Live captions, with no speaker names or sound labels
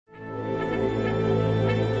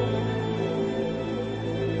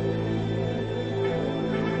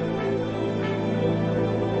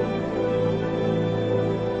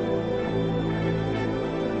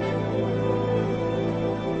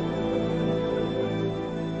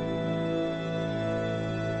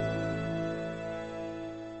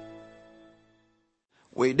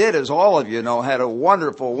we did, as all of you know, had a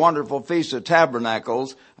wonderful, wonderful Feast of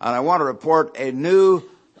Tabernacles. And I want to report a new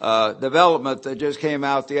development that just came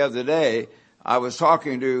out the other day. I was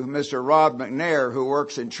talking to Mr. Rod McNair, who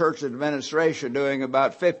works in church administration, doing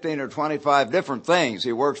about 15 or 25 different things.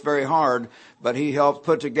 He works very hard, but he helps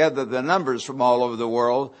put together the numbers from all over the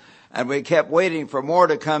world. And we kept waiting for more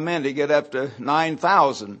to come in to get up to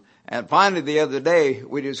 9,000. And finally, the other day,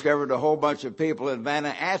 we discovered a whole bunch of people in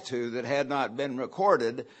Vanuatu that had not been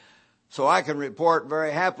recorded. So I can report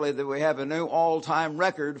very happily that we have a new all-time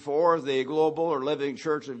record for the Global or Living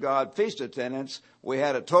Church of God feast attendance. We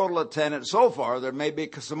had a total attendance so far. There may be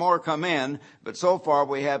some more come in, but so far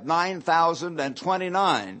we have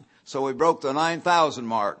 9,029. So we broke the 9,000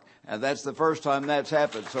 mark. And that's the first time that's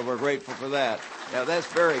happened. So we're grateful for that. Yeah, that's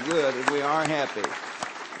very good, and we are happy.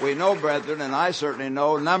 We know, brethren, and I certainly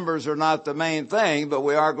know, numbers are not the main thing, but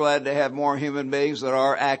we are glad to have more human beings that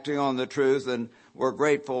are acting on the truth, and we're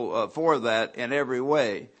grateful for that in every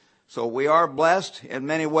way. So we are blessed in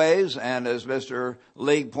many ways, and as Mr.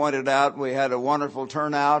 League pointed out, we had a wonderful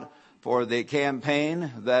turnout for the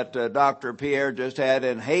campaign that Dr. Pierre just had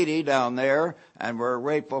in Haiti down there, and we're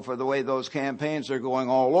grateful for the way those campaigns are going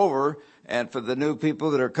all over, and for the new people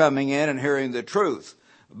that are coming in and hearing the truth.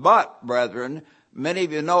 But, brethren, many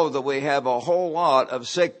of you know that we have a whole lot of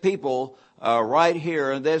sick people right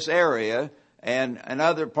here in this area and in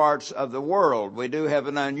other parts of the world. We do have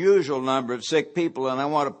an unusual number of sick people, and I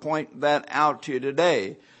want to point that out to you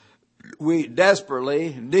today. We desperately,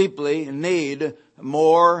 deeply need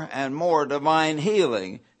more and more divine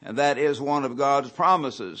healing, and that is one of God's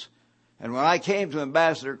promises. And when I came to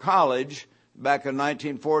Ambassador College back in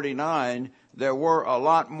 1949, there were a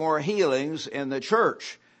lot more healings in the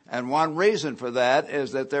church. And one reason for that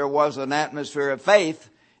is that there was an atmosphere of faith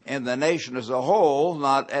in the nation as a whole,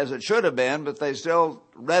 not as it should have been, but they still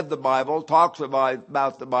read the Bible, talked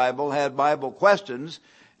about the Bible, had Bible questions,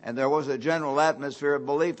 and there was a general atmosphere of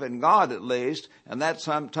belief in God at least, and that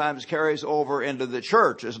sometimes carries over into the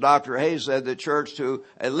church. As Dr. Hayes said, the church to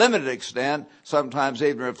a limited extent sometimes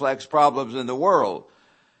even reflects problems in the world.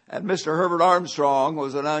 And Mr. Herbert Armstrong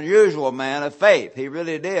was an unusual man of faith. He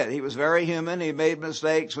really did. He was very human. He made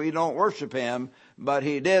mistakes. We don't worship him, but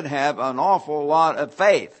he did have an awful lot of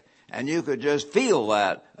faith. And you could just feel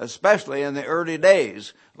that, especially in the early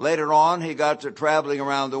days. Later on, he got to traveling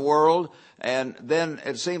around the world, and then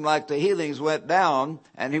it seemed like the healings went down,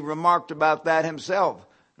 and he remarked about that himself.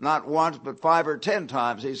 Not once, but 5 or 10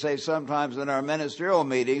 times. He say sometimes in our ministerial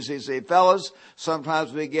meetings, he say, fellas,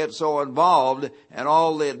 sometimes we get so involved in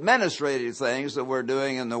all the administrative things that we're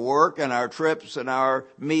doing in the work and our trips and our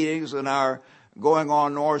meetings and our going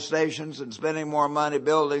on north stations and spending more money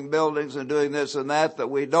building buildings and doing this and that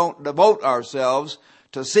we don't devote ourselves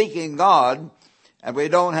to seeking God, and we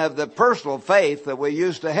don't have the personal faith that we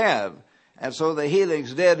used to have. And so the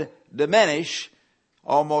healings did diminish.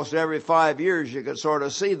 Almost every 5 years you could sort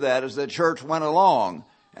of see that as the church went along.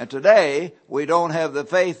 And today we don't have the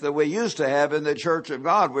faith that we used to have in the church of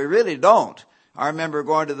God. We really don't. I remember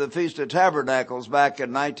going to the Feast of Tabernacles back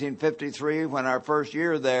in 1953 when our first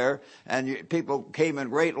year there, and people came in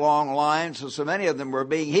great long lines, and so many of them were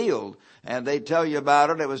being healed. And they tell you about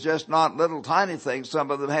it. It was just not little tiny things. Some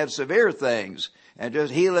of them had severe things, and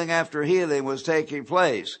just healing after healing was taking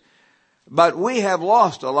place. But we have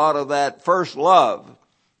lost a lot of that first love.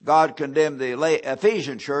 God condemned the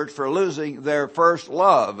Ephesian church for losing their first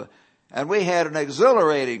love. And we had an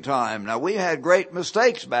exhilarating time. Now, we had great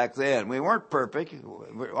mistakes back then. We weren't perfect.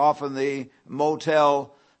 Often the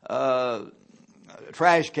motel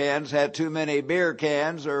trash cans had too many beer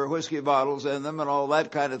cans or whiskey bottles in them and all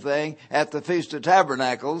that kind of thing at the Feast of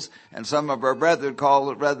Tabernacles. And some of our brethren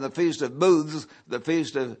called it, rather than the Feast of Booths, the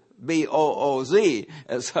Feast of B-O-O-Z,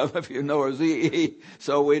 as some of you know, or Z-E.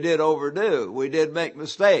 So we did overdo. We did make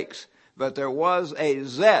mistakes. But there was a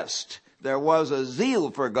zest. There was a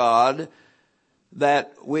zeal for God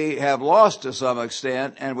that we have lost to some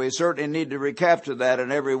extent, and we certainly need to recapture that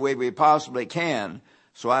in every way we possibly can.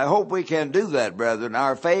 So I hope we can do that, brethren.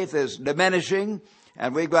 Our faith is diminishing,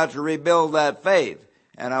 and we've got to rebuild that faith.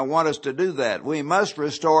 And I want us to do that. We must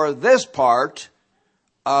restore this part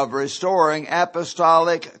of restoring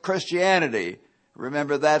apostolic Christianity.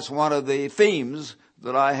 Remember, that's one of the themes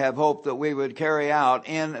that I have hoped that we would carry out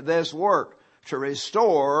in this work, to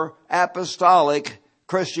restore apostolic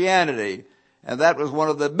Christianity. And that was one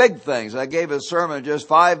of the big things. I gave a sermon just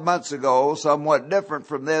 5 months ago, somewhat different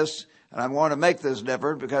from this, and I want to make this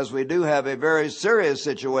different because we do have a very serious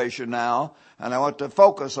situation now, and I want to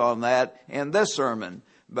focus on that in this sermon.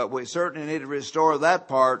 But we certainly need to restore that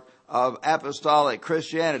part of apostolic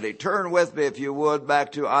Christianity. Turn with me, if you would,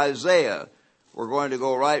 back to Isaiah. We're we're going to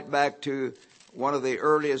go right back to one of the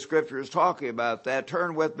earliest scriptures talking about that.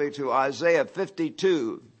 Turn with me to Isaiah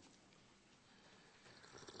 52.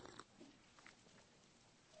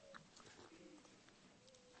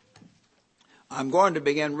 I'm going to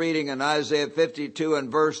begin reading in Isaiah 52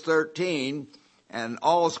 and verse 13, and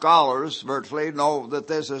all scholars virtually know that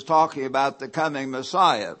this is talking about the coming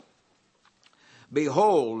Messiah.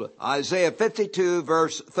 Behold, Isaiah 52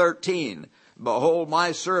 verse 13, behold,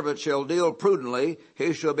 my servant shall deal prudently,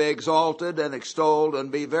 he shall be exalted and extolled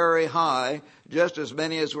and be very high, just as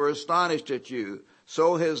many as were astonished at you.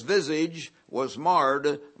 So his visage was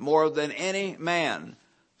marred more than any man.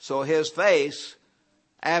 So his face,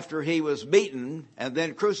 after he was beaten and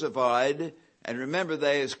then crucified, and remember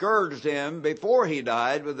they scourged him before he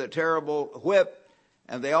died with a terrible whip,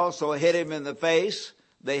 and they also hit him in the face.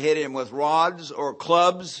 They hit him with rods or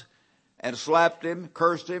clubs and slapped him,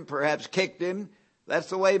 cursed him, perhaps kicked him.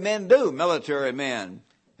 That's the way men do, military men.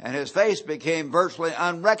 And his face became virtually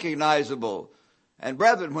unrecognizable. And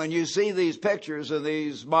brethren, when you see these pictures in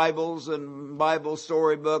these Bibles and Bible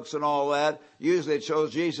storybooks and all that, usually it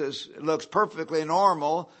shows Jesus looks perfectly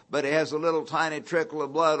normal, but he has a little tiny trickle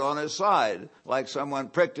of blood on his side, like someone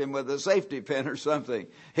pricked him with a safety pin or something.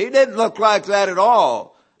 He didn't look like that at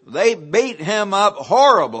all. They beat him up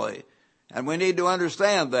horribly, and we need to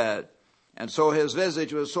understand that. And so his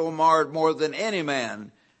visage was so marred more than any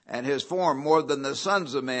man, and his form more than the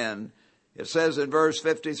sons of men. It says in verse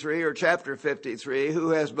 53 or chapter 53,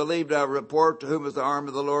 who has believed our report, to whom has the arm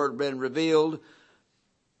of the Lord been revealed?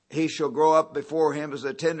 He shall grow up before him as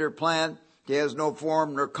a tender plant. He has no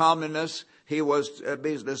form nor comeliness. He was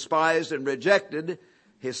despised and rejected.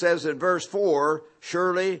 He says in verse 4,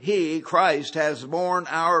 surely he, Christ, has borne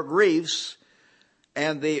our griefs.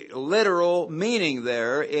 And the literal meaning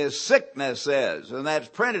there is sickness says. And that's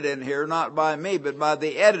printed in here, not by me, but by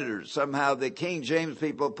the editors. Somehow the King James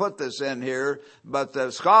people put this in here, but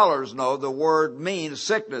the scholars know the word means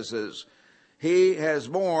sicknesses. He has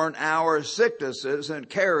borne our sicknesses and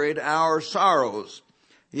carried our sorrows.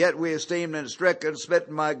 Yet we esteemed him stricken,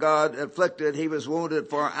 smitten by God, afflicted. He was wounded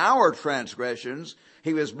for our transgressions.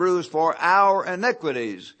 He was bruised for our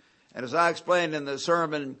iniquities. And as I explained in the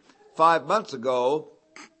sermon 5 months ago,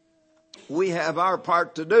 we have our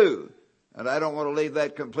part to do. And I don't want to leave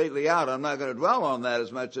that completely out. I'm not going to dwell on that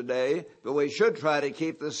as much today, but we should try to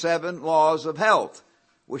keep the 7 laws of health.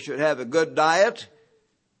 We should have a good diet.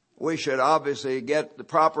 We should obviously get the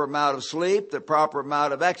proper amount of sleep, the proper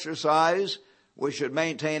amount of exercise. We should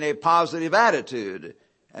maintain a positive attitude.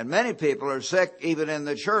 And many people are sick even in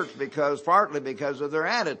the church partly because of their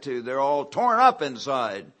attitude. They're all torn up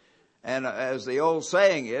inside. And as the old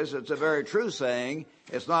saying is, it's a very true saying,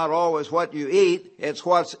 it's not always what you eat, it's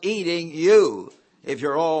what's eating you. If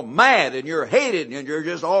you're all mad and you're hated and you're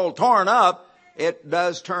just all torn up, it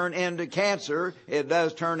does turn into cancer. It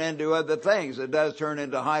does turn into other things. It does turn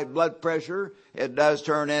into high blood pressure. It does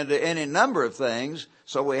turn into any number of things.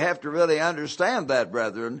 So we have to really understand that,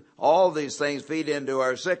 brethren. All these things feed into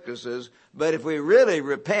our sicknesses. But if we really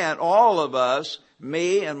repent, all of us,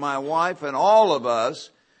 me and my wife and all of us,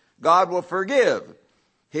 God will forgive.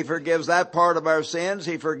 He forgives that part of our sins.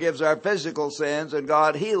 He forgives our physical sins, and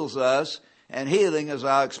God heals us. And healing, as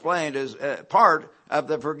I explained, is part of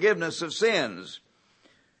the forgiveness of sins.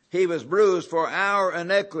 He was bruised for our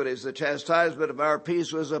iniquities. The chastisement of our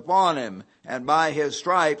peace was upon him. And by his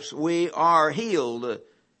stripes we are healed.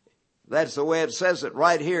 That's the way it says it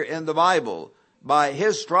right here in the Bible. By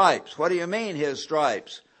his stripes. What do you mean his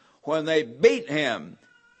stripes? When they beat him.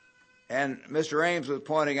 And Mr. Ames was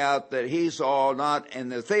pointing out that he saw, not in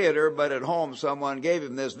the theater, but at home, someone gave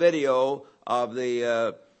him this video of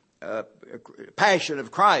the Passion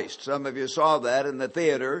of Christ. Some of you saw that in the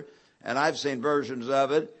theater, and I've seen versions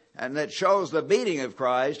of it. And that shows the beating of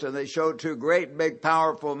Christ, and they showed 2 great, big,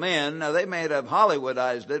 powerful men. Now, they may have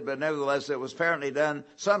Hollywoodized it, but nevertheless, it was apparently done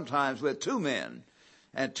sometimes with 2 men.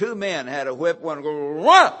 And 2 men had a whip, one go,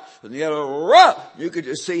 rah, and the other, rah. You could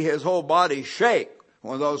just see his whole body shake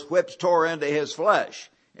when those whips tore into his flesh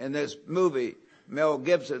in this movie, Mel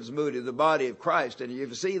Gibson's movie, The Body of Christ. And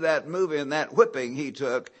you see that movie and that whipping he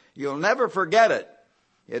took, you'll never forget it.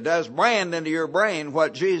 It does brand into your brain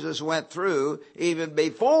what Jesus went through even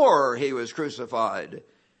before he was crucified.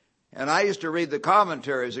 And I used to read the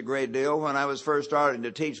commentaries a great deal when I was first starting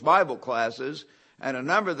to teach Bible classes. And a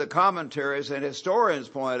number of the commentaries and historians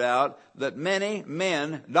point out that many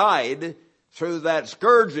men died through that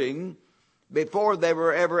scourging before they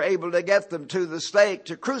were ever able to get them to the stake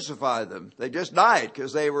to crucify them. They just died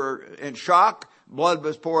because they were in shock. Blood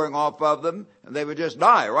was pouring off of them, and they would just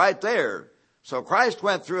die right there. So Christ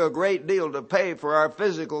went through a great deal to pay for our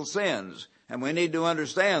physical sins. And we need to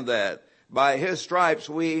understand that. By his stripes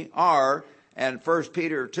we are, and 1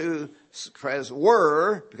 Peter 2 says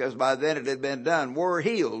were, because by then it had been done, were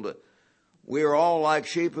healed. We are all like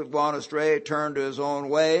sheep who have gone astray, turned to his own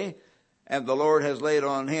way, and the Lord has laid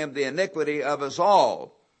on him the iniquity of us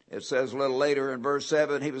all. It says a little later in verse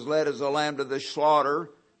 7, he was led as a lamb to the slaughter.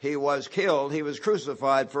 He was killed. He was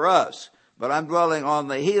crucified for us. But I'm dwelling on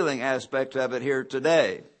the healing aspect of it here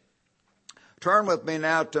today. Turn with me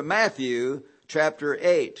now to Matthew chapter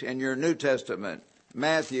 8 in your New Testament.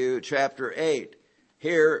 Matthew chapter 8.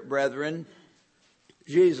 Here, brethren,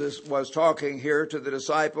 Jesus was talking here to the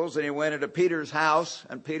disciples, and he went into Peter's house,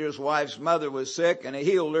 and Peter's wife's mother was sick, and he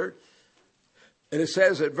healed her. And it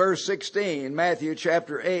says at verse 16, Matthew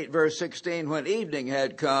chapter 8, verse 16, when evening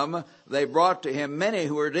had come, they brought to him many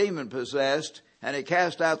who were demon-possessed, and he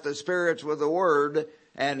cast out the spirits with a word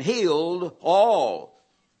and healed all.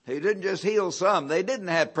 He didn't just heal some. They didn't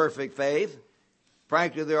have perfect faith.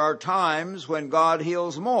 Frankly, there are times when God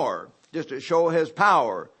heals more, just to show his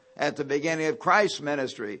power. At the beginning of Christ's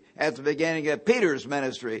ministry, at the beginning of Peter's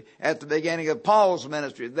ministry, at the beginning of Paul's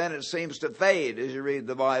ministry. Then it seems to fade as you read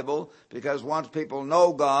the Bible, because once people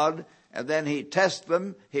know God, and then he tests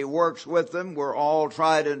them, he works with them. We're all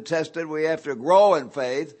tried and tested. We have to grow in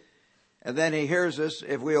faith. And then he hears us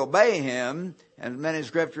if we obey him, and many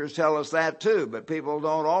scriptures tell us that too. But people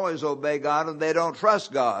don't always obey God, and they don't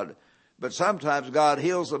trust God. But sometimes God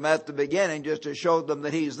heals them at the beginning just to show them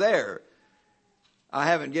that he's there. I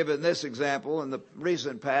haven't given this example in the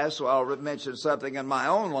recent past, so I'll mention something in my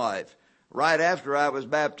own life. Right after I was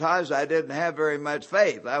baptized, I didn't have very much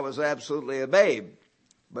faith. I was absolutely a babe.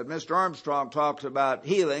 But Mr. Armstrong talked about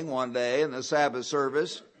healing one day in the Sabbath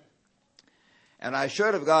service, and I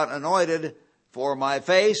should have got anointed for my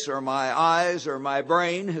face or my eyes or my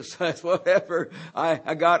brain, whatever.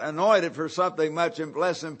 I got anointed for something much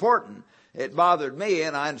less important. It bothered me,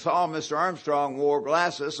 and I saw Mr. Armstrong wore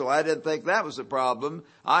glasses, so I didn't think that was a problem.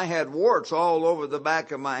 I had warts all over the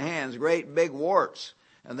back of my hands, great big warts,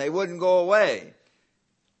 and they wouldn't go away.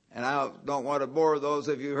 And I don't want to bore those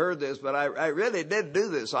of you who heard this, but I really did do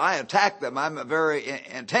this. I attacked them. I'm a very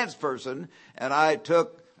intense person, and I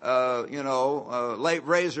took, late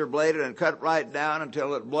razor blade and cut right down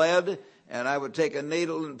until it bled. And I would take a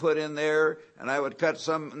needle and put in there, and I would cut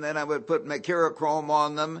some, and then I would put mercurochrome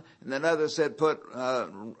on them, and then others said put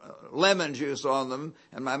lemon juice on them.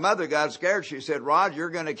 And my mother got scared. She said, Rod, you're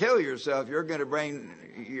going to kill yourself. You're going to bring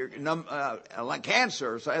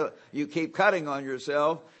cancer. So you keep cutting on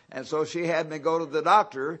yourself. And so she had me go to the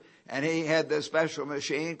doctor, and he had this special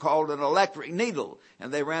machine called an electric needle.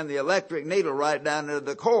 And they ran the electric needle right down into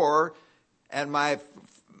the core, and I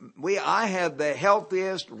had the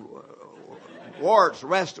healthiest warts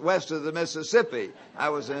west of the Mississippi. I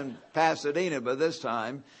was in Pasadena by this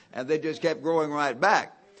time, and they just kept growing right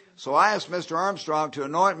back. So I asked Mr. Armstrong to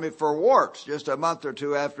anoint me for warts just a month or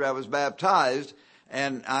two after I was baptized,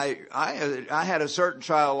 and I had a certain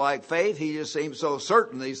childlike faith. He just seemed so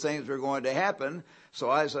certain these things were going to happen. So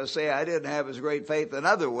as I say, I didn't have as great faith in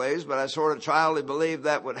other ways, but I sort of childly believed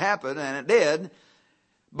that would happen, and it did.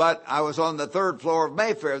 But I was on the third floor of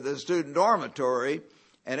Mayfair, the student dormitory,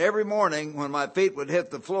 and every morning when my feet would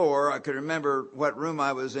hit the floor, I could remember what room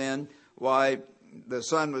I was in, why the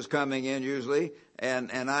sun was coming in usually,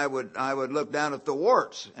 and I would look down at the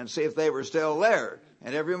warts and see if they were still there.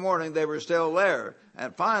 And every morning they were still there.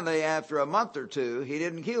 And finally, after a month or two, he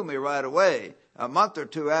didn't heal me right away. A month or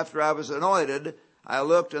two after I was anointed, I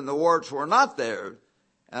looked and the warts were not there.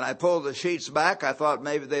 And I pulled the sheets back. I thought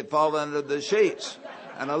maybe they'd fall under the sheets.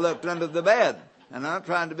 And I looked under the bed. And I'm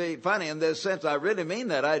trying to be funny in this sense. I really mean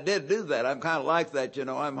that. I did do that. I'm kind of like that,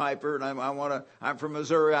 I'm hyper, and I'm from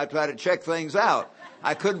Missouri. I try to check things out.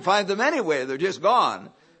 I couldn't find them anywhere. They're just gone.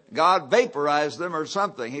 God vaporized them or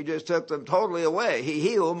something. He just took them totally away. He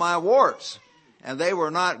healed my warts. And they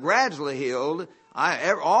were not gradually healed.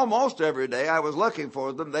 Almost every day I was looking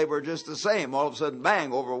for them. They were just the same. All of a sudden,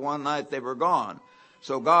 bang, over one night they were gone.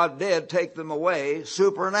 So God did take them away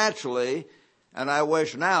supernaturally. And I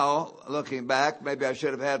wish now, looking back, maybe I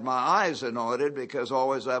should have had my eyes anointed, because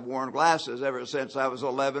always I've worn glasses ever since I was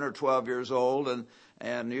 11 or 12 years old,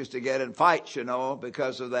 and used to get in fights,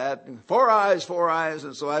 because of that. 4 eyes,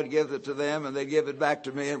 and so I'd give it to them, and they'd give it back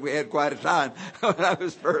to me, and we had quite a time when I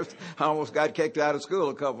was first. I almost got kicked out of school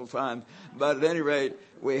a couple of times. But at any rate,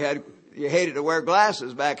 you hated to wear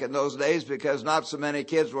glasses back in those days, because not so many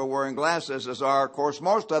kids were wearing glasses as are. Of course,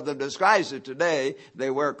 most of them disguise it today. They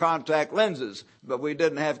wear contact lenses, but we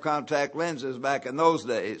didn't have contact lenses back in those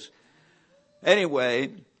days.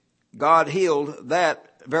 Anyway, God healed that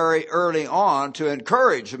very early on to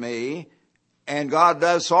encourage me And God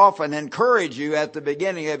does often encourage you at the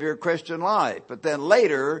beginning of your Christian life. But then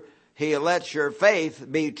later, He lets your faith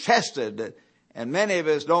be tested. And many of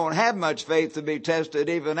us don't have much faith to be tested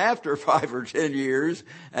even after 5 or 10 years.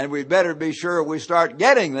 And we better be sure we start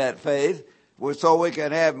getting that faith so we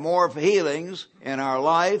can have more healings in our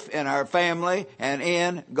life, in our family, and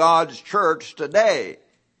in God's church today.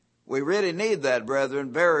 We really need that,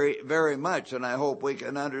 brethren, very, very much. And I hope we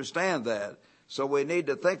can understand that. So we need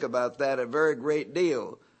to think about that a very great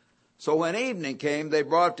deal. So when evening came, they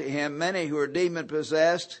brought to Him many who were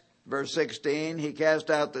demon-possessed. Verse 16, He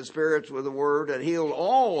cast out the spirits with the word and healed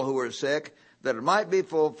all who were sick, that it might be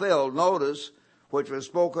fulfilled, notice, which was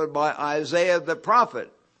spoken by Isaiah the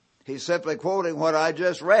prophet. He's simply quoting what I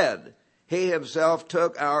just read. He Himself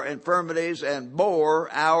took our infirmities and bore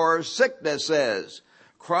our sicknesses.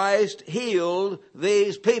 Christ healed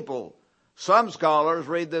these people. Some scholars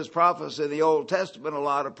read this prophecy in the Old Testament, a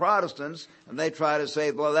lot of Protestants, and they try to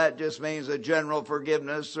say, well, that just means a general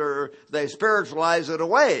forgiveness, or they spiritualize it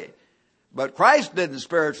away. But Christ didn't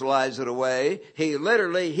spiritualize it away. He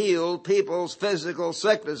literally healed people's physical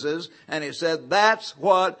sicknesses, and He said, that's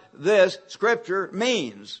what this scripture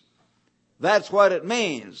means. That's what it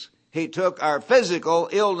means. He took our physical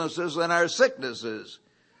illnesses and our sicknesses.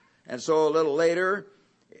 And so a little later,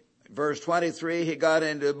 verse 23, He got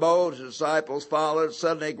into a boat, His disciples followed.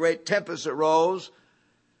 Suddenly a great tempest arose.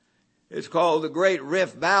 It's called the Great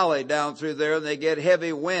Rift Valley down through there, and they get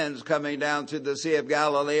heavy winds coming down through the Sea of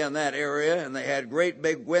Galilee in that area, and they had great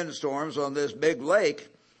big windstorms on this big lake,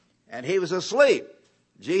 and He was asleep.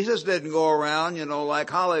 Jesus didn't go around, like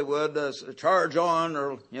Hollywood, charge on,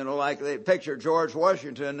 or, like they picture George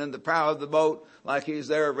Washington in the prow of the boat, like he's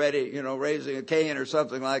there ready, raising a cane or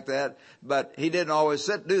something like that. But He didn't always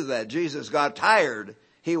do that. Jesus got tired.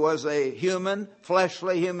 He was a human,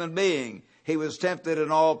 fleshly human being. He was tempted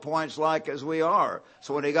in all points like as we are.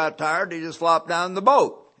 So when He got tired, He just flopped down in the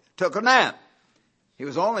boat, took a nap. He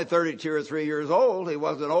was only 32 or 3 years old. He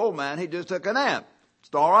wasn't an old man. He just took a nap.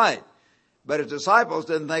 It's all right. But His disciples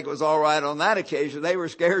didn't think it was all right on that occasion. They were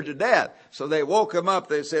scared to death. So they woke Him up.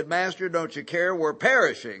 They said, Master, don't you care? We're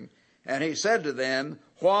perishing. And He said to them,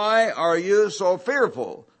 why are you so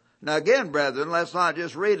fearful? Now again, brethren, let's not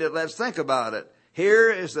just read it. Let's think about it. Here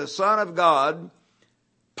is the Son of God,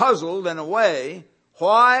 puzzled in a way.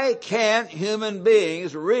 Why can't human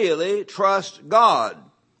beings really trust God?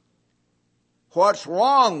 What's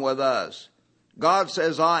wrong with us? God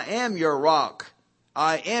says, I am your rock.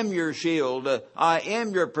 I am your shield. I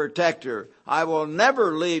am your protector. I will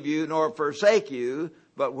never leave you nor forsake you.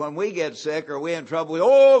 But when we get sick or we in trouble,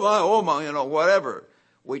 oh my, whatever.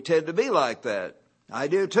 We tend to be like that. I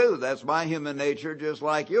do too. That's my human nature, just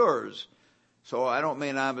like yours. So I don't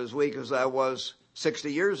mean I'm as weak as I was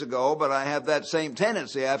 60 years ago, but I have that same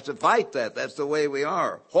tendency. I have to fight that. That's the way we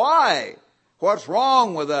are. Why? What's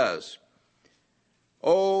wrong with us?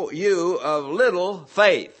 Oh, you of little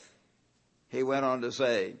faith. He went on to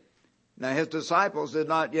say. Now His disciples did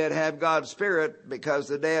not yet have God's Spirit because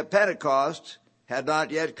the day of Pentecost had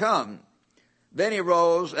not yet come. Then He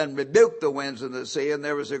rose and rebuked the winds of the sea, and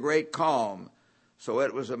there was a great calm. So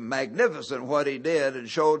it was a magnificent what He did and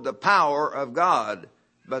showed the power of God.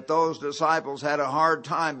 But those disciples had a hard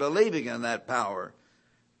time believing in that power.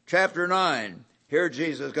 Chapter 9. Here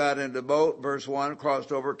Jesus got into the boat, verse 1,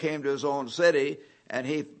 crossed over, came to His own city,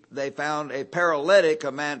 and they found a paralytic,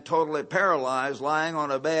 a man totally paralyzed, lying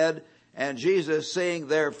on a bed, and Jesus, seeing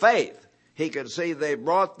their faith, He could see they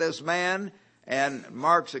brought this man, and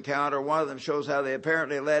Mark's account, or one of them, shows how they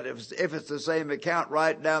apparently let, if it's the same account,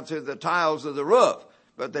 right down through the tiles of the roof.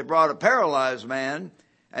 But they brought a paralyzed man,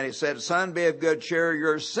 and He said, Son, be of good cheer,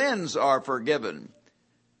 your sins are forgiven.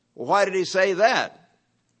 Well, why did He say that?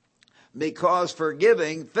 Because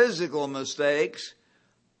forgiving physical mistakes,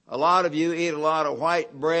 a lot of you eat a lot of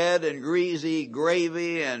white bread and greasy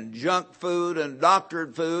gravy and junk food and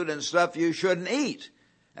doctored food and stuff you shouldn't eat.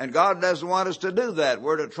 And God doesn't want us to do that.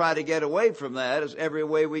 We're to try to get away from that as every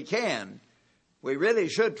way we can. We really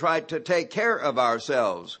should try to take care of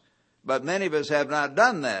ourselves. But many of us have not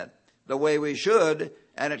done that the way we should,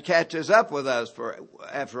 and it catches up with us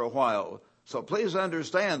after a while. So please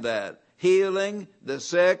understand that. Healing the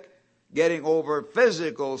sick, getting over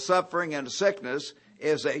physical suffering and sickness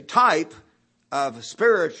is a type of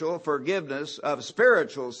spiritual forgiveness of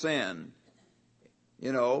spiritual sin.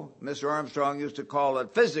 Mr. Armstrong used to call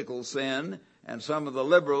it physical sin, and some of the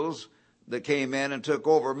liberals that came in and took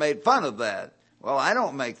over made fun of that. Well, I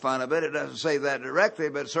don't make fun of it. It doesn't say that directly,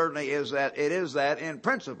 but certainly it is that in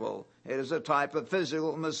principle. It is a type of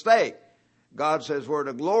physical mistake. God says we're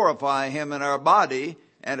to glorify Him in our body,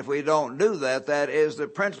 and if we don't do that, that is the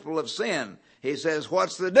principle of sin. He says,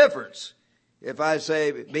 what's the difference if I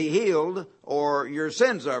say be healed or your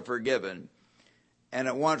sins are forgiven? And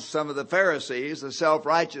at once some of the Pharisees, the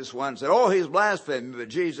self-righteous ones, said, oh, he's blaspheming. But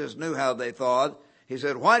Jesus knew how they thought. He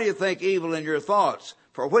said, why do you think evil in your thoughts?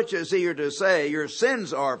 For which is easier to say, your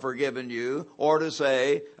sins are forgiven you, or to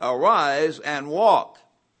say, arise and walk?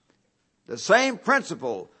 The same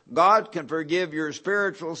principle. God can forgive your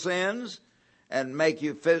spiritual sins and make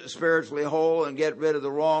you spiritually whole and get rid of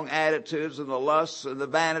the wrong attitudes and the lusts and the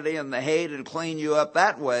vanity and the hate and clean you up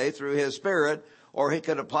that way through His Spirit. Or He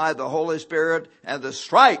could apply the Holy Spirit and the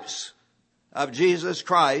stripes of Jesus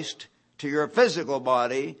Christ to your physical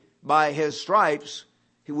body. By His stripes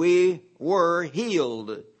we were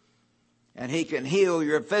healed. And He can heal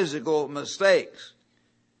your physical mistakes.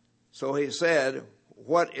 So He said,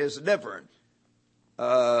 what is different?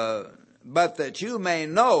 But that you may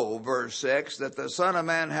know, verse 6, that the Son of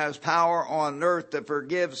Man has power on earth to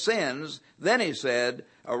forgive sins. Then He said,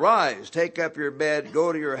 arise, take up your bed,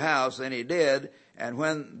 go to your house. And He did. And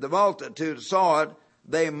when the multitude saw it,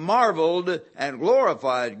 they marveled and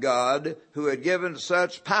glorified God who had given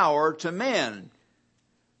such power to men.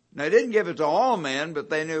 Now, He didn't give it to all men, but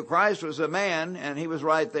they knew Christ was a man, and He was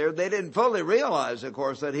right there. They didn't fully realize, of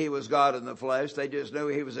course, that He was God in the flesh. They just knew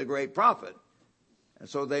He was a great prophet. And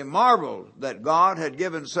so they marveled that God had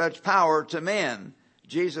given such power to men.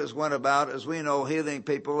 Jesus went about, as we know, healing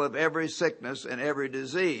people of every sickness and every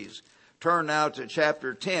disease. Turn now to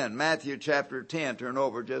chapter 10, Matthew chapter 10. Turn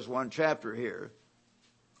over just one chapter here.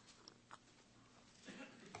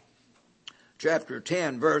 Chapter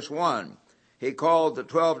 10, verse 1. He called the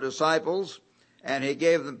 12 disciples, and He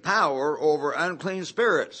gave them power over unclean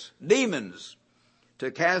spirits, demons,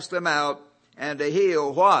 to cast them out and to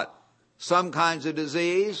heal what? Some kinds of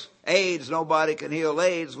disease. AIDS, nobody can heal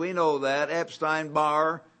AIDS. We know that.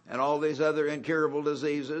 Epstein-Barr and all these other incurable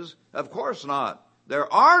diseases. Of course not.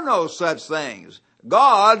 There are no such things.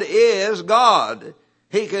 God is God.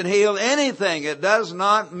 He can heal anything. It does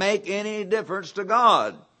not make any difference to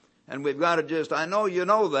God. And we've got to I know you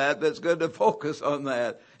know that, but it's good to focus on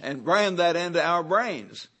that and brand that into our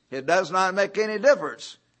brains. It does not make any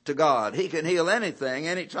difference to God. He can heal anything,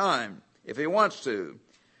 anytime, if He wants to.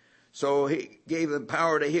 So He gave them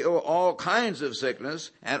power to heal all kinds of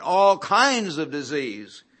sickness and all kinds of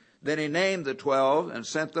disease. Then He named the 12 and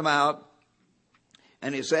sent them out.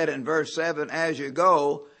 And He said in verse 7, as you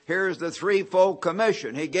go, here's the threefold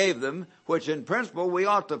commission He gave them, which in principle we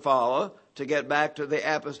ought to follow to get back to the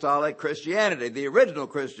apostolic Christianity, the original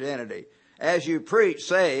Christianity. As you preach,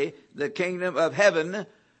 say, the kingdom of heaven,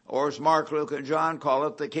 or as Mark, Luke, and John call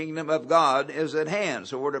it, the kingdom of God is at hand.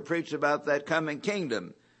 So we're to preach about that coming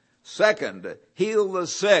kingdom. Second, heal the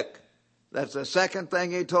sick. That's the second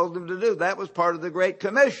thing He told them to do. That was part of the Great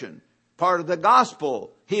Commission, part of the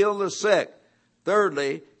gospel. Heal the sick.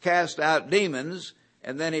 Thirdly, cast out demons.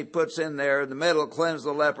 And then He puts in there in the middle, cleanse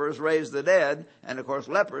the lepers, raise the dead. And of course,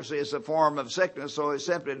 leprosy is a form of sickness, so He's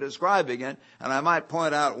simply describing it. And I might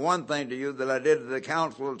point out one thing to you that I did at the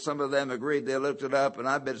council, and some of them agreed. They looked it up, and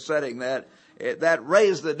I've been studying that. That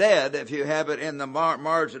raise the dead, if you have it in the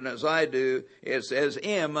margin as I do, it says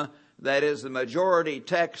M. That is the majority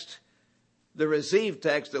text, the received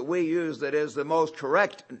text that we use, that is the most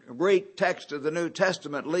correct Greek text of the New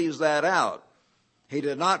Testament, leaves that out. He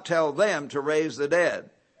did not tell them to raise the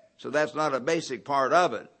dead. So that's not a basic part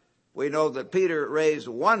of it. We know that Peter raised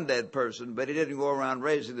one dead person, but he didn't go around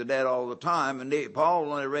raising the dead all the time. And Paul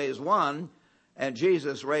only raised one, and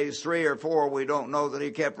Jesus raised 3 or 4. We don't know that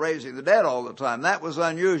He kept raising the dead all the time. That was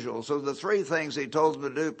unusual. So the 3 things He told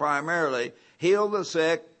them to do primarily: heal the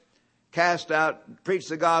sick, cast out, preach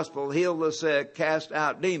the gospel, heal the sick, cast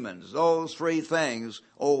out demons. Those 3 things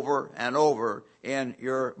over and over in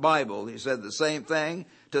your Bible. He said the same thing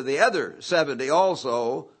to the other 70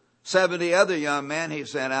 also. 70 other young men He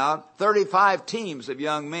sent out, 35 teams of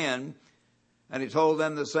young men, and He told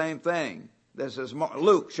them the same thing. This is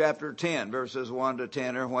Luke chapter 10, verses 1 to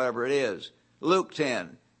 10, or whatever it is. Luke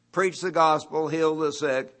 10, preach the gospel, heal the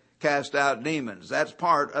sick, cast out demons. That's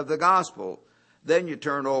part of the gospel. Then you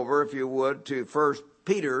turn over, if you would, to 1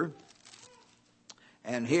 Peter.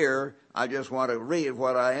 And here, I just want to read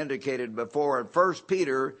what I indicated before. In 1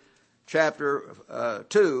 Peter chapter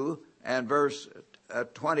 2 and verse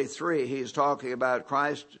 23, he's talking about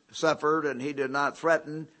Christ suffered, and He did not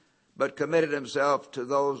threaten, but committed Himself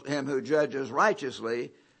to Him who judges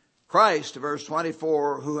righteously. Christ, verse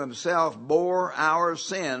 24, who Himself bore our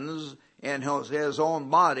sins in His own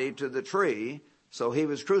body to the tree. So He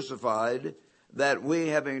was crucified, that we,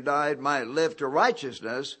 having died, might live to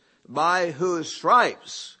righteousness, by whose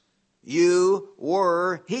stripes you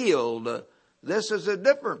were healed. This is a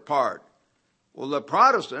different part. Well, the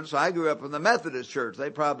Protestants, I grew up in the Methodist church. They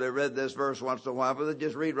probably read this verse once in a while, but they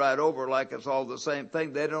just read right over like it's all the same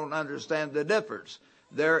thing. They don't understand the difference.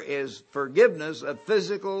 There is forgiveness of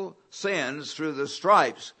physical sins through the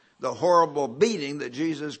stripes, the horrible beating that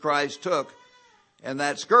Jesus Christ took and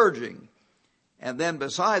that scourging. And then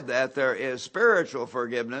beside that, there is spiritual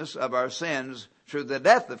forgiveness of our sins through the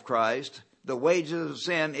death of Christ. The wages of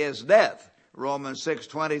sin is death. Romans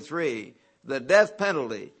 6:23. The death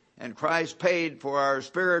penalty. And Christ paid for our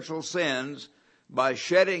spiritual sins by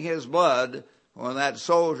shedding his blood. When that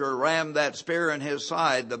soldier rammed that spear in his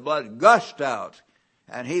side, the blood gushed out.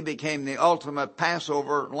 And he became the ultimate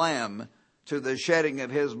Passover lamb to the shedding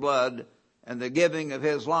of his blood and the giving of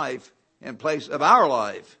his life in place of our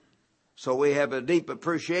life. So we have a deep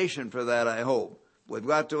appreciation for that, I hope. We've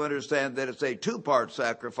got to understand that it's a two-part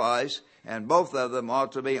sacrifice, and both of them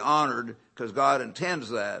ought to be honored because God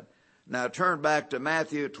intends that. Now turn back to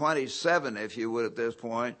Matthew 27, if you would, at this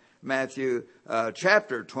point. Matthew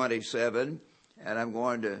chapter 27, and I'm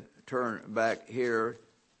going to turn back here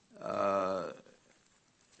to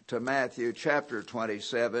Matthew chapter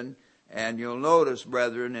 27, and you'll notice,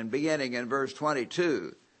 brethren, in beginning in verse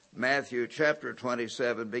 22, Matthew chapter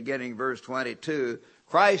 27, beginning verse 22,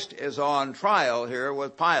 Christ is on trial here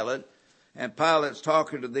with Pilate, and Pilate's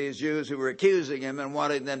talking to these Jews who were accusing him and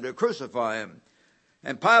wanting them to crucify him.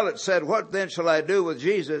 And Pilate said, "What then shall I do with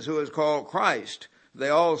Jesus who is called Christ?" They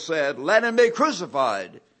all said, "Let him be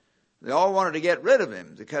crucified." They all wanted to get rid of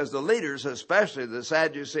him because the leaders, especially the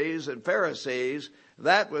Sadducees and Pharisees,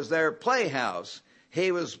 that was their playhouse.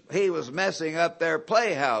 He was messing up their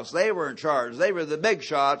playhouse. They were in charge. They were the big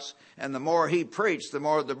shots. And the more he preached, the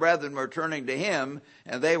more the brethren were turning to him.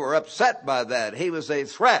 And they were upset by that. He was a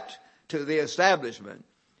threat to the establishment.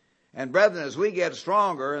 And brethren, as we get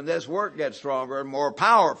stronger and this work gets stronger and more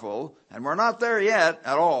powerful, and we're not there yet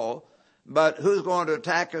at all, but who's going to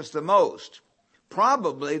attack us the most?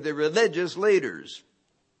 Probably the religious leaders.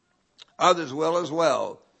 Others will as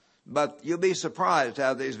well. But you'll be surprised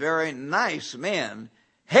how these very nice men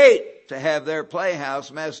hate to have their playhouse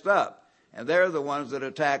messed up. And they're the ones that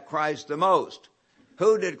attack Christ the most.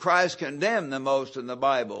 Who did Christ condemn the most in the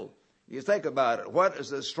Bible? You think about it. What is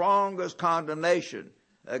the strongest condemnation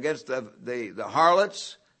against the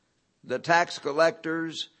harlots, the tax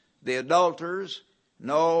collectors, the adulterers?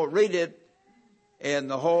 No, read it in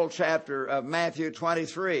the whole chapter of Matthew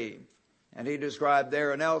 23. And he described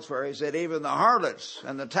there and elsewhere, he said, even the harlots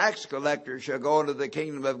and the tax collectors shall go into the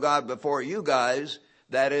kingdom of God before you guys.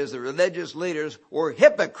 That is, the religious leaders were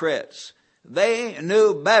hypocrites. They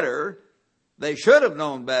knew better. They should have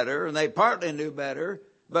known better, and they partly knew better.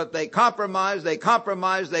 But they compromised, and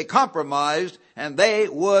they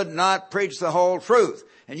would not preach the whole truth.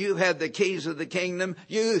 And you had the keys of the kingdom.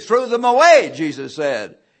 You threw them away, Jesus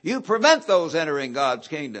said. You prevent those entering God's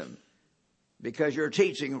kingdom because you're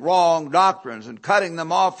teaching wrong doctrines and cutting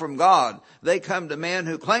them off from God. They come to men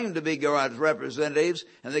who claim to be God's representatives,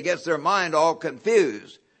 and they get their mind all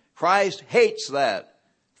confused. Christ hates that.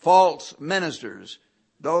 False ministers.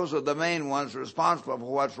 Those are the main ones responsible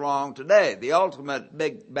for what's wrong today. The ultimate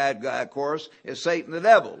big bad guy, of course, is Satan the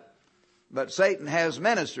devil. But Satan has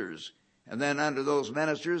ministers. And then under those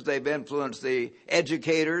ministers, they've influenced the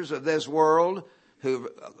educators of this world who've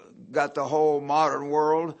got the whole modern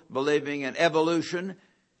world believing in evolution.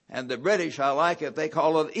 And the British, I like it, they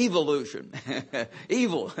call it evolution.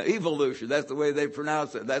 Evolution. That's the way they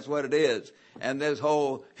pronounce it. That's what it is. And this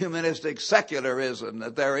whole humanistic secularism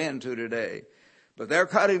that they're into today. But they're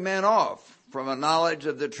cutting men off from a knowledge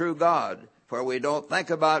of the true God. For we don't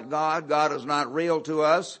think about God. God is not real to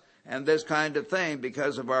us. And this kind of thing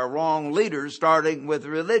because of our wrong leaders, starting with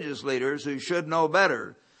religious leaders who should know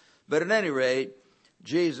better. But at any rate,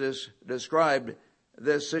 Jesus described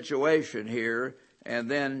this situation here.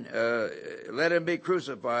 And then let him be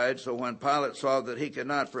crucified. So when Pilate saw that he could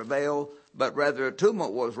not prevail, but rather a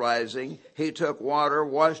tumult was rising, he took water,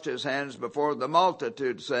 washed his hands before the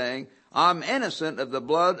multitude, saying, I'm innocent of the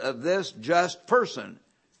blood of this just person.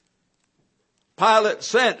 Pilate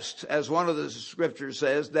sensed, as one of the scriptures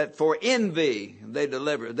says, that for envy they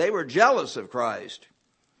delivered. They were jealous of Christ.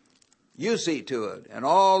 You see to it. And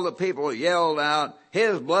all the people yelled out,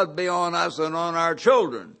 his blood be on us and on our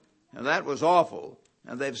children. And that was awful.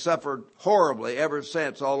 And they've suffered horribly ever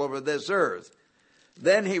since all over this earth.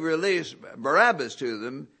 Then he released Barabbas to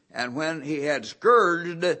them. And when he had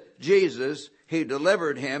scourged Jesus, he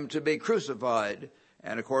delivered him to be crucified.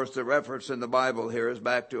 And of course the reference in the Bible here is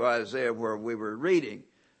back to Isaiah where we were reading.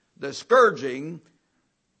 The scourging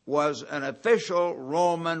was an official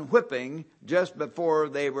Roman whipping just before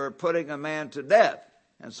they were putting a man to death.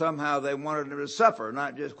 And somehow they wanted him to suffer,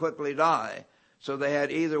 not just quickly die. So they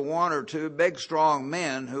had either one or two big strong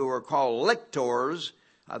men who were called lictors.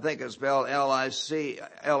 I think it's spelled Liktors.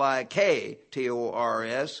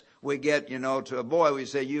 We get, to a boy, we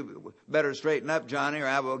say, you better straighten up, Johnny, or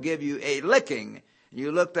I will give you a licking.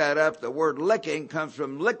 You look that up, the word licking comes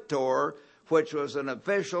from lictor, which was an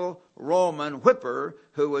official Roman whipper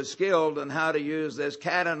who was skilled in how to use this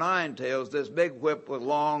cat o' nine tails, this big whip with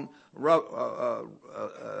long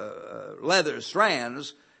leather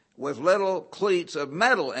strands with little cleats of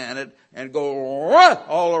metal in it, and go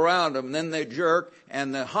all around them. Then they jerk,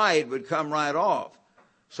 and the hide would come right off.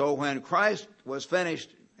 So when Christ was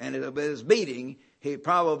finished and his beating, he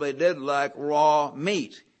probably did like raw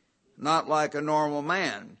meat, not like a normal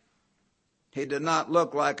man. He did not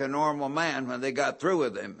look like a normal man when they got through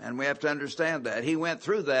with him, and we have to understand that. He went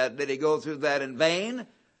through that. Did he go through that in vain?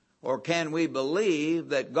 Or can we believe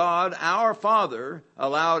that God, our Father,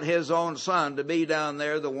 allowed his own Son to be down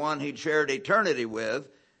there, the one he'd shared eternity with,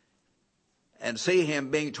 and see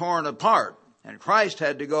him being torn apart? And Christ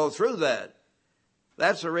had to go through that.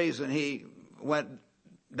 That's the reason he went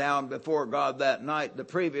down before God that night, the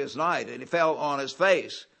previous night, and he fell on his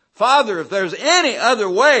face. Father, if there's any other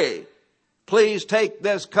way, please take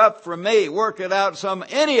this cup from me. Work it out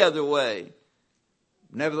any other way.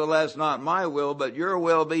 Nevertheless, not my will, but your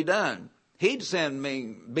will be done. He'd send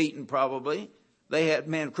me beaten probably. They had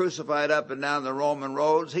men crucified up and down the Roman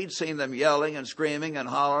roads. He'd seen them yelling and screaming and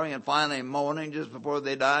hollering and finally moaning just before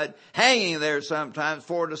they died. Hanging there sometimes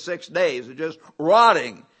 4 to 6 days, just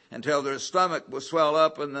rotting until their stomach was swelled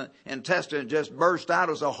up and the intestine just burst out.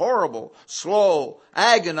 It was a horrible, slow,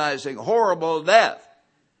 agonizing, horrible death.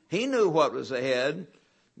 He knew what was ahead.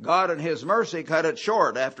 God in his mercy cut it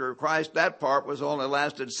short. After Christ, that part was only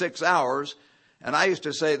lasted 6 hours. And I used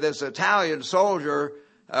to say this Italian soldier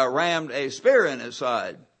rammed a spear in his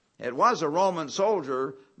side. It was a Roman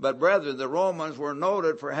soldier, but brethren, the Romans were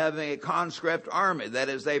noted for having a conscript army. That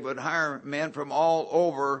is, they would hire men from all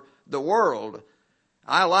over the world.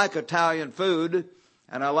 I like Italian food,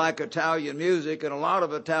 and I like Italian music, and a lot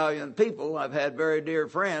of Italian people. I've had very dear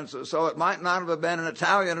friends, so it might not have been an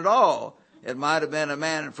Italian at all. It might have been a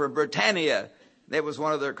man from Britannia. It was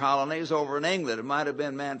one of their colonies over in England. It might have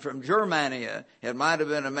been a man from Germania. It might have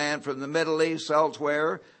been a man from the Middle East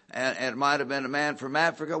elsewhere. And it might have been a man from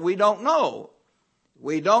Africa. We don't know.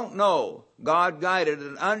 We don't know. God guided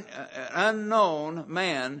an unknown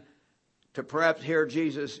man to perhaps hear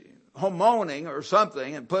Jesus moaning or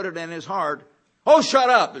something and put it in his heart. Oh, shut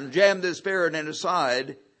up, and jammed his spirit in his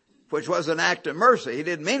side, which was an act of mercy. He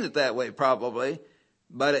didn't mean it that way probably.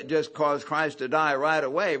 But it just caused Christ to die right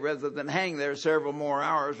away rather than hang there several more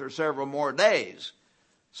hours or several more days.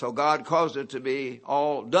 So God caused it to be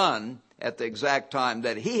all done at the exact time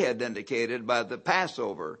that he had indicated by the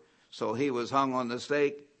Passover. So he was hung on the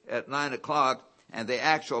stake at 9 o'clock, and the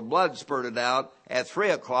actual blood spurted out at 3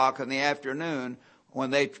 o'clock in the afternoon, when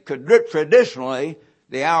they could traditionally,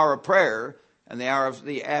 the hour of prayer and the hour of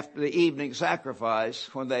after the evening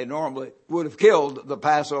sacrifice, when they normally would have killed the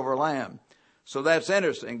Passover lamb. So that's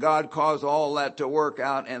interesting. God caused all that to work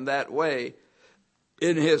out in that way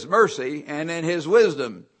in his mercy and in his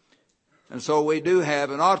wisdom. And so we do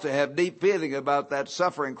have and ought to have deep feeling about that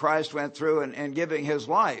suffering Christ went through and giving his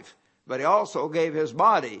life. But he also gave his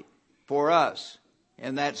body for us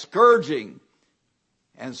in that scourging.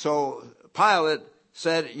 And so Pilate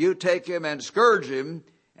said, you take him and scourge him,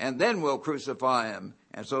 and then we'll crucify him.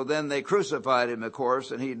 And so then they crucified him, of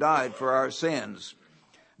course, and he died for our sins.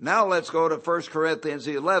 Now let's go to 1 Corinthians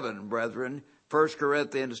 11, brethren. 1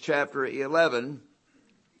 Corinthians chapter 11.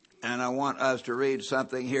 And I want us to read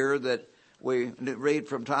something here that we read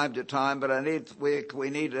from time to time, but we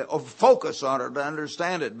need to focus on it to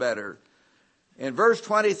understand it better. In verse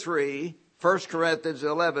 23, 1 Corinthians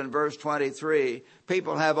 11, verse 23,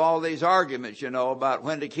 people have all these arguments, about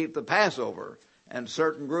when to keep the Passover. And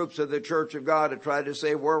certain groups of the Church of God have tried to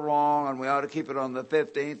say we're wrong and we ought to keep it on the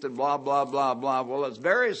 15th and blah, blah, blah, blah. Well, it's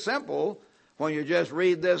very simple when you just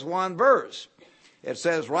read this one verse. It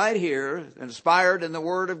says right here, inspired in the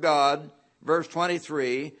Word of God, verse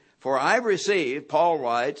 23, for I received, Paul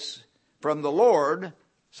writes, from the Lord.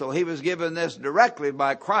 So he was given this directly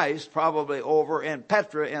by Christ, probably over in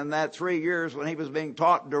Petra in that 3 years when he was being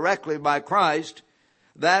taught directly by Christ.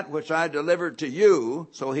 That which I delivered to you,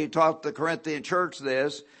 so he taught the Corinthian church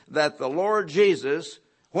this, that the Lord Jesus,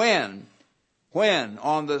 when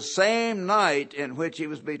on the same night in which he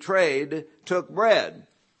was betrayed, took bread.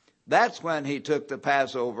 That's when he took the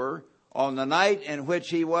Passover, on the night in which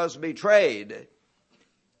he was betrayed.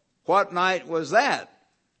 What night was that?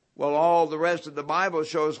 Well, all the rest of the Bible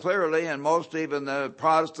shows clearly, and most even the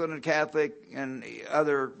Protestant and Catholic and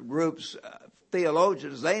other groups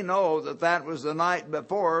theologians, they know that that was the night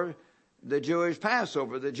before the Jewish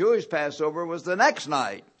Passover. The Jewish Passover was the next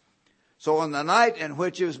night. So on the night in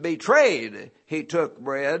which he was betrayed, he took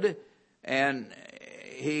bread, and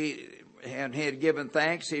he had given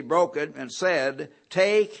thanks. He broke it and said,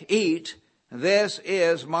 "Take, eat, this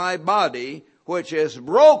is my body, which is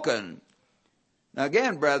broken." Now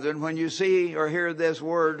again, brethren, when you see or hear these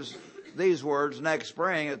words next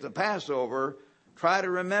spring at the Passover, try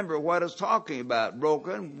to remember what it's talking about.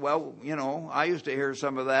 Broken, well, I used to hear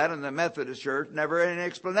some of that in the Methodist Church, never any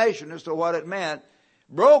explanation as to what it meant.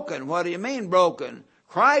 Broken, what do you mean broken?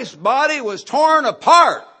 Christ's body was torn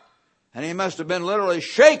apart, and he must have been literally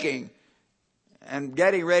shaking and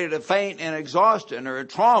getting ready to faint in exhaustion or a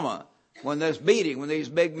trauma when these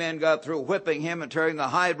big men got through whipping him and tearing the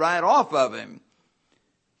hide right off of him.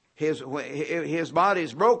 His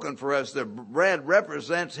body's broken for us. The bread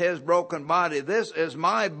represents his broken body. This is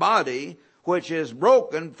my body, which is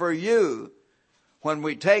broken for you. When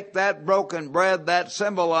we take that broken bread, that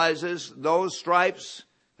symbolizes those stripes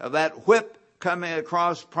of that whip coming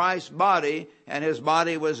across Christ's body, and his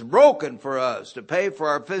body was broken for us to pay for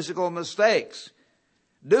our physical mistakes.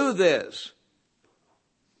 Do this.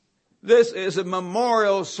 This is a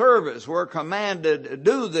memorial service. We're commanded to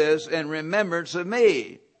do this in remembrance of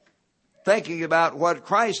me, thinking about what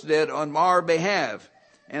Christ did on our behalf.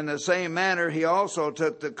 In the same manner, he also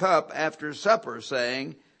took the cup after supper,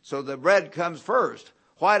 saying, so the bread comes first.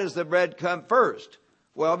 Why does the bread come first?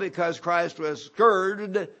 Well, because Christ was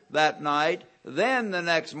scourged that night. Then the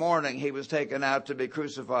next morning he was taken out to be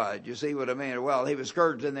crucified. You see what I mean? Well, he was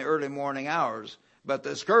scourged in the early morning hours, but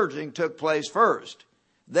the scourging took place first.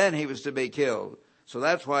 Then he was to be killed. So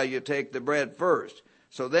that's why you take the bread first.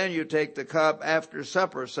 So then you take the cup after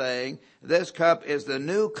supper, saying, this cup is the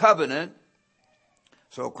new covenant.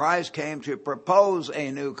 So Christ came to propose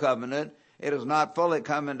a new covenant. It has not fully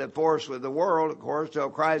come into force with the world, of course, till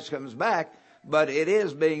Christ comes back, but it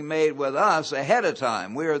is being made with us ahead of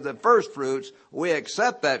time. We are the first fruits. We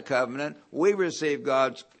accept that covenant. We receive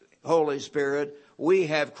God's Holy Spirit. We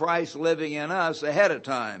have Christ living in us ahead of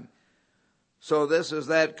time. So this is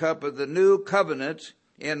that cup of the new covenant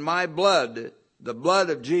in my blood, the blood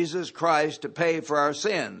of Jesus Christ to pay for our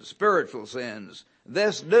sins, spiritual sins.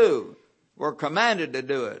 This do. We're commanded to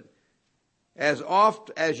do it. As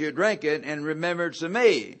oft as you drink it in remembrance of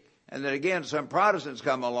me. And then again, some Protestants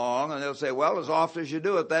come along and they'll say, well, as oft as you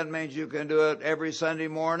do it, that means you can do it every Sunday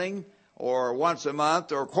morning or once a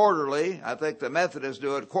month or quarterly. I think the Methodists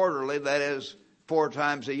do it quarterly, that is 4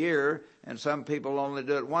 times a year. And some people only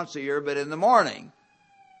do it once a year, but in the morning.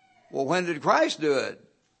 Well, when did Christ do it?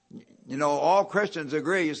 All Christians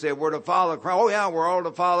agree. You say, we're to follow Christ. Oh yeah, we're all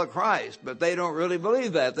to follow Christ. But they don't really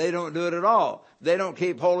believe that. They don't do it at all. They don't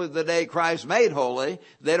keep holy the day Christ made holy.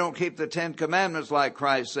 They don't keep the 10 commandments like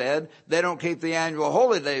Christ said. They don't keep the annual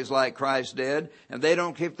holy days like Christ did. And they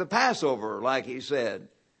don't keep the Passover like he said.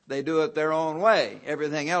 They do it their own way.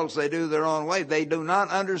 Everything else they do their own way. They do not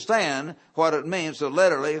understand what it means to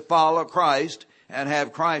literally follow Christ and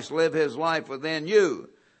have Christ live his life within you.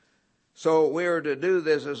 So we are to do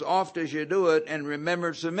this as oft as you do it in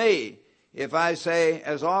remembrance of me. If I say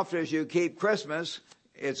as oft as you keep Christmas,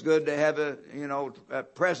 it's good to have a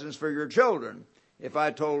presents for your children. If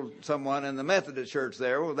I told someone in the Methodist church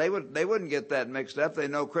there, well, they wouldn't get that mixed up. They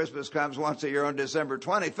know Christmas comes once a year on December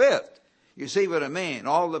 25th. You see what I mean?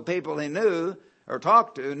 All the people he knew or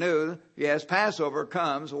talked to knew, yes, Passover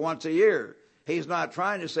comes once a year. He's not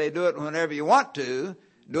trying to say do it whenever you want to,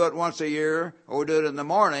 do it once a year or do it in the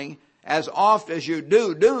morning. As oft as you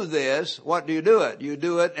do this, what do? You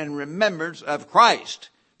do it in remembrance of Christ.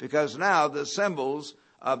 Because now the symbols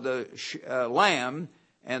of the lamb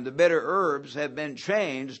and the bitter herbs have been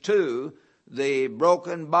changed to the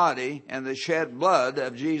broken body and the shed blood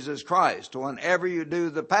of Jesus Christ. Whenever you do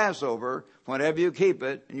the Passover, whenever you keep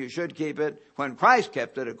it, and you should keep it, when Christ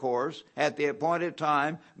kept it, of course, at the appointed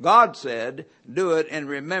time, God said, do it in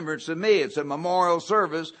remembrance of me. It's a memorial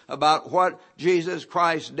service about what Jesus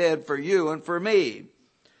Christ did for you and for me.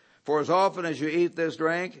 For as often as you eat this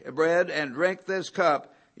bread and drink this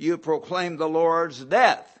cup, you proclaim the Lord's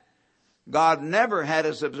death. God never had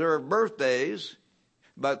us observe birthdays,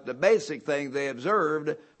 but the basic thing they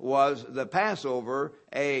observed was the Passover,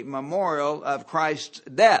 a memorial of Christ's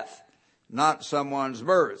death, not someone's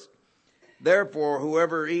birth. Therefore,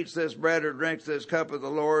 whoever eats this bread or drinks this cup of the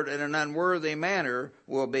Lord in an unworthy manner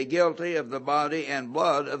will be guilty of the body and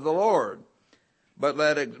blood of the Lord. But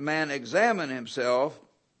let a man examine himself,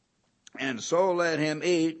 and so let him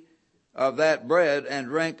eat of that bread and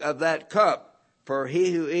drink of that cup. For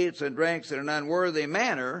he who eats and drinks in an unworthy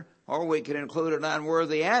manner, or we can include an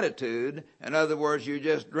unworthy attitude. In other words, you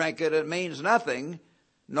just drink it, it means nothing.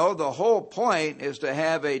 No, the whole point is to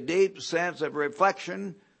have a deep sense of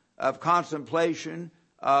reflection, of contemplation,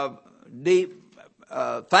 of deep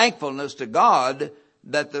thankfulness to God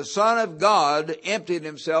that the Son of God emptied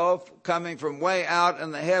himself, coming from way out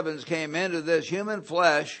in the heavens, came into this human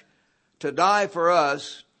flesh to die for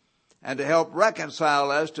us and to help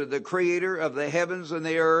reconcile us to the Creator of the heavens and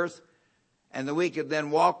the earth, and that we could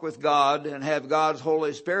then walk with God and have God's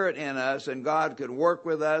Holy Spirit in us, and God could work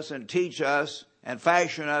with us and teach us and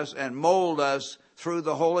fashion us and mold us through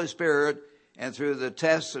the Holy Spirit and through the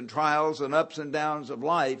tests and trials and ups and downs of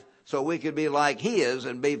life, so we could be like He is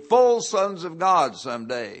and be full sons of God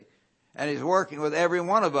someday. And He's working with every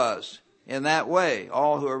one of us in that way,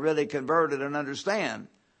 all who are really converted and understand.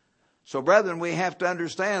 So brethren, we have to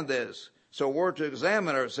understand this. So we're to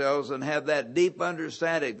examine ourselves and have that deep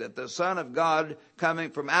understanding that the Son of God, coming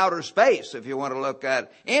from outer space, if you want to look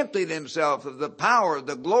at, emptied himself of the power,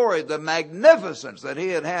 the glory, the magnificence that he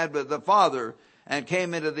had with the Father, and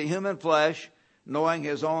came into the human flesh, knowing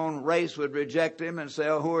his own race would reject him and say,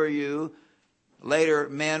 "Oh, who are you?" Later,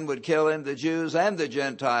 men would kill him, the Jews and the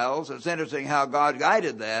Gentiles. It's interesting how God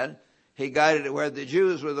guided that. He guided it where the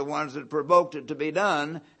Jews were the ones that provoked it to be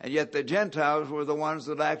done, and yet the Gentiles were the ones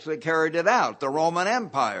that actually carried it out, the Roman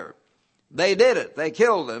Empire. They did it. They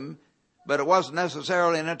killed him, but it wasn't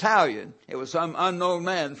necessarily an Italian. It was some unknown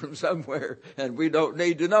man from somewhere, and we don't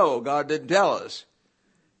need to know. God didn't tell us.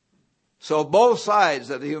 So both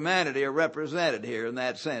sides of the humanity are represented here in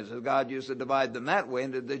that sense. As God used to divide them that way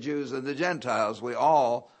into the Jews and the Gentiles, we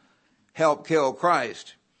all help kill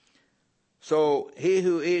Christ. So he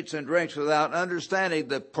who eats and drinks without understanding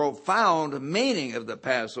the profound meaning of the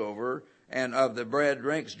Passover and of the bread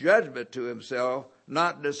drinks judgment to himself,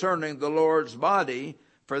 not discerning the Lord's body.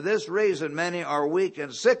 For this reason many are weak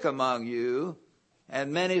and sick among you,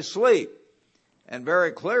 and many sleep. And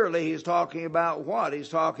very clearly he's talking about what? He's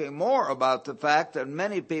talking more about the fact that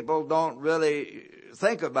many people don't really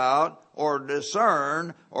think about or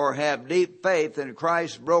discern or have deep faith in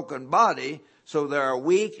Christ's broken body. So they are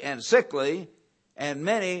weak and sickly, and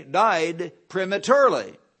many died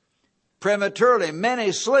prematurely. Prematurely,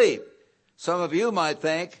 many sleep. Some of you might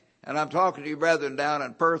think, and I'm talking to you brethren down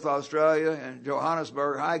in Perth, Australia, and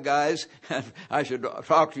Johannesburg. Hi, guys. I should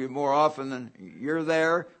talk to you more often than you're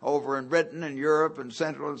there, over in Britain and Europe and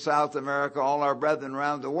Central and South America, all our brethren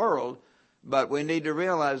around the world. But we need to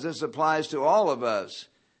realize this applies to all of us.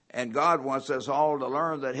 And God wants us all to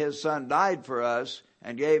learn that His Son died for us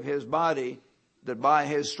and gave His body, that by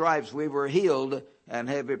His stripes we were healed, and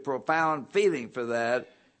have a profound feeling for that.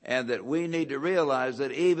 And that we need to realize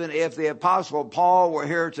that even if the Apostle Paul were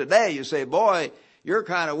here today, you say, "Boy, you're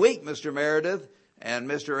kind of weak, Mr. Meredith," and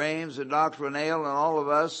Mr. Ames and Dr. Nail and all of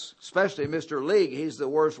us, especially Mr. League, he's the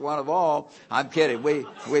worst one of all. I'm kidding.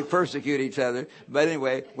 We persecute each other. But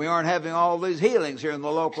anyway, we aren't having all these healings here in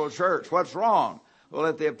the local church. What's wrong? Well,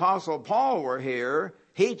 if the Apostle Paul were here,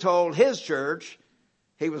 he told his church,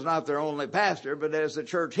 he was not their only pastor, but as the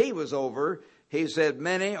church he was over, he said,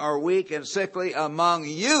 "Many are weak and sickly among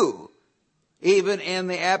you." Even in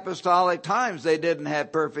the apostolic times, they didn't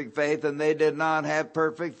have perfect faith and they did not have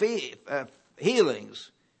perfect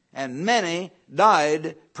healings. And many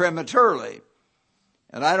died prematurely.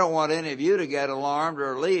 And I don't want any of you to get alarmed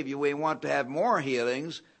or leave you. We want to have more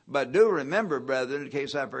healings. But do remember, brethren, in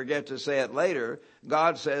case I forget to say it later,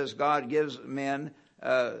 God says God gives men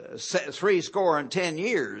 70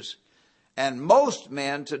 years. And most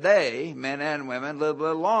men today, men and women, live a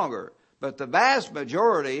little longer. But the vast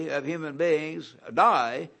majority of human beings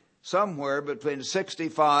die somewhere between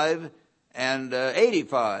 65 and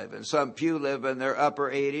 85. And some few live in their upper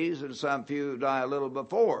 80s, and some few die a little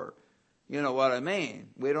before. You know what I mean?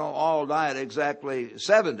 We don't all die at exactly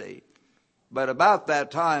 70. But about that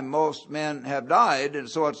time, most men have died, and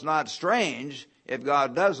so it's not strange if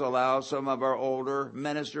God does allow some of our older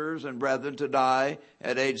ministers and brethren to die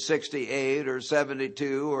at age 68 or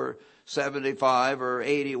 72 or 75 or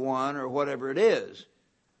 81 or whatever it is.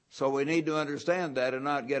 So we need to understand that and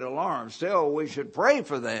not get alarmed. Still, we should pray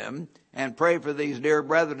for them and pray for these dear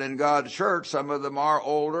brethren in God's church. Some of them are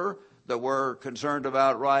older that we're concerned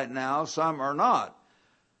about right now. Some are not.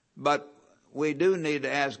 But we do need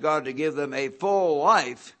to ask God to give them a full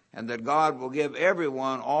life, and that God will give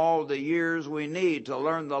everyone all the years we need to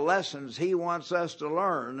learn the lessons He wants us to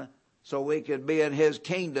learn so we can be in His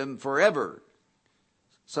kingdom forever.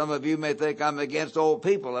 Some of you may think I'm against old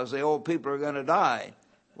people. I say old people are going to die.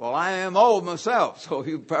 Well, I am old myself, so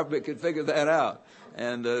you probably could figure that out.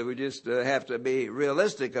 And we just have to be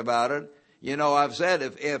realistic about it. You know, I've said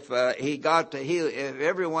if he got to heal, if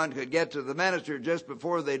everyone could get to the minister just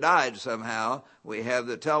before they died somehow, we have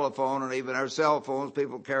the telephone and even our cell phones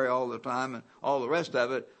people carry all the time and all the rest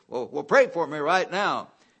of it. Well, pray for me right now.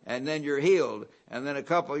 And then you're healed. And then a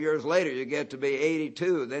couple of years later, you get to be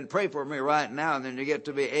 82. Then pray for me right now. And then you get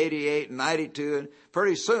to be 88 and 92. And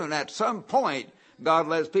pretty soon, at some point, God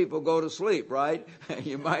lets people go to sleep, right?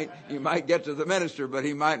 You might get to the minister, but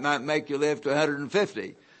he might not make you live to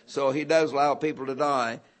 150. So he does allow people to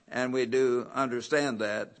die, and we do understand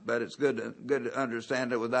that. But it's good to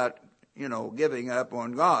understand it without, giving up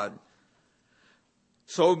on God.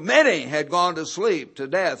 So many had gone to sleep, to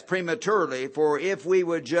death, prematurely, for if we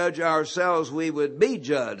would judge ourselves, we would be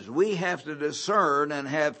judged. We have to discern and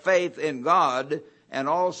have faith in God and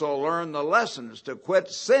also learn the lessons to quit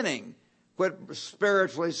sinning, quit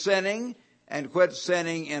spiritually sinning, and quit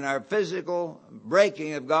sinning in our physical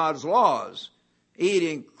breaking of God's laws,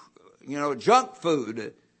 eating, junk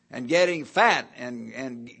food and getting fat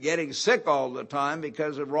and getting sick all the time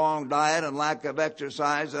because of wrong diet and lack of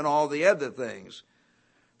exercise and all the other things.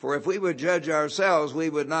 For if we would judge ourselves, we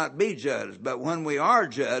would not be judged. But when we are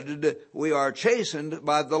judged, we are chastened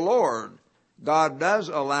by the Lord. God does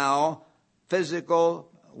allow physical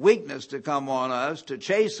weakness to come on us, to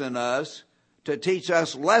chasten us, to teach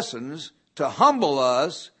us lessons, to humble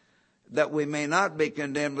us, that we may not be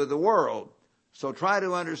condemned with the world. So try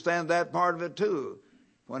to understand that part of it too.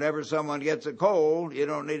 Whenever someone gets a cold, you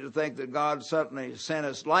don't need to think that God suddenly sent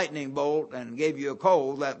a lightning bolt and gave you a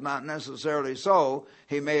cold. That's not necessarily so.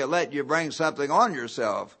 He may let you bring something on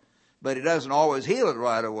yourself, but he doesn't always heal it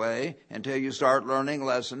right away until you start learning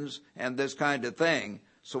lessons and this kind of thing.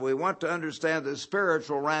 So we want to understand the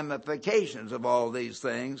spiritual ramifications of all these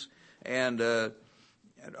things and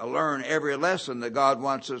learn every lesson that God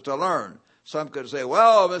wants us to learn. Some could say,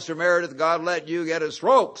 well, Mr. Meredith, God let you get a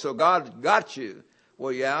stroke, so God got you.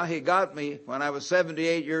 Well, yeah, he got me when I was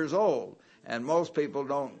 78 years old. And most people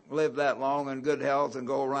don't live that long in good health and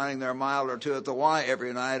go running their mile or two at the Y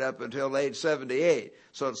every night up until age 78.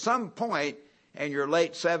 So at some point in your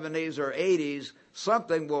late 70s or 80s,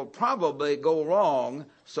 something will probably go wrong.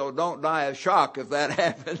 So don't die of shock if that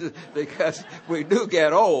happens, because we do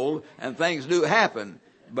get old and things do happen.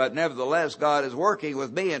 But nevertheless, God is working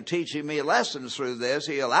with me and teaching me lessons through this.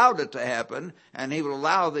 He allowed it to happen, and he will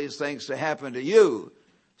allow these things to happen to you.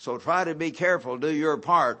 So try to be careful, do your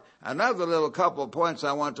part. Another little couple of points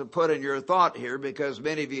I want to put in your thought here, because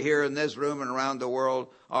many of you here in this room and around the world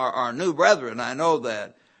are new brethren. I know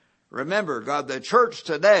that. Remember, God, the church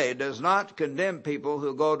today does not condemn people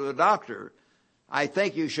who go to a doctor. I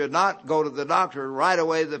think you should not go to the doctor right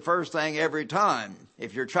away the first thing every time.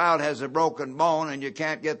 If your child has a broken bone and you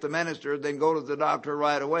can't get the minister, then go to the doctor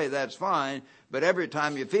right away. That's fine. But every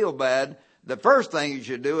time you feel bad, the first thing you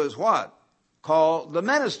should do is what? Call the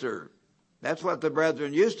minister. That's what the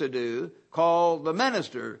brethren used to do. Call the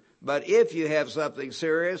minister. But if you have something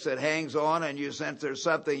serious that hangs on and you sense there's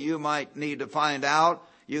something you might need to find out,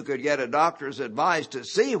 you could get a doctor's advice to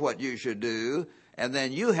see what you should do, and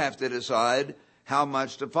then you have to decide how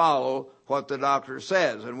much to follow what the doctor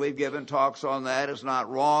says. And we've given talks on that. It's not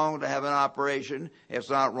wrong to have an operation. It's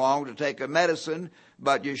not wrong to take a medicine.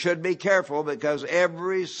 But you should be careful, because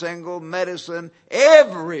every single medicine,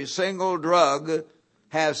 every single drug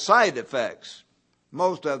has side effects.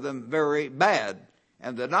 Most of them very bad.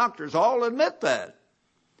 And the doctors all admit that.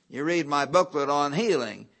 You read my booklet on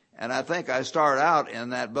healing. And I think I start out in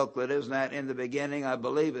that booklet, isn't that in the beginning? I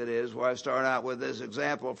believe it is, where I start out with this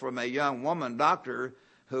example from a young woman doctor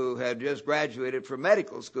who had just graduated from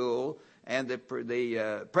medical school, and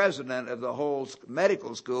the president of the whole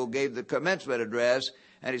medical school gave the commencement address,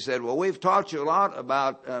 and he said, well, we've taught you a lot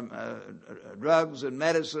about drugs and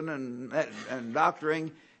medicine and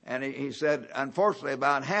doctoring, and he said, unfortunately,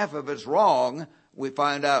 about half of it's wrong, we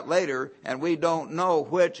find out later, and we don't know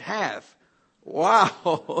which half.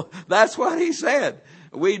 Wow, that's what he said.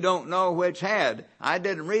 We don't know which had. I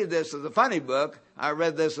didn't read this as a funny book. I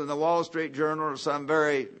read this in the Wall Street Journal or some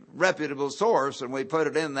very reputable source, and we put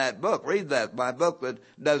it in that book. Read that, my booklet,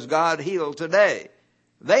 Does God Heal Today?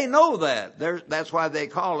 They know that. That's why they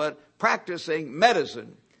call it practicing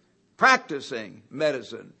medicine. Practicing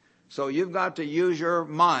medicine. So you've got to use your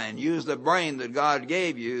mind, use the brain that God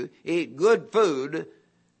gave you, eat good food,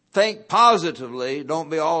 think positively, don't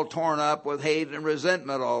be all torn up with hate and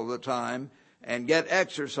resentment all the time, and get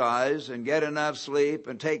exercise and get enough sleep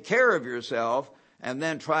and take care of yourself, and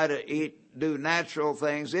then try to do natural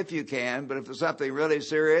things if you can. But if it's something really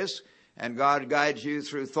serious and God guides you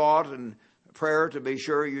through thought and prayer to be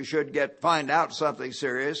sure you should find out something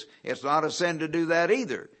serious, it's not a sin to do that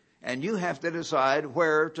either. And you have to decide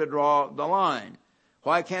where to draw the line.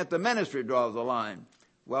 Why can't the ministry draw the line?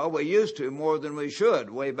 Well, we used to more than we should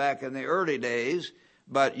way back in the early days.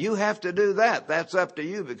 But you have to do that. That's up to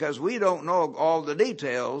you, because we don't know all the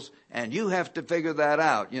details, and you have to figure that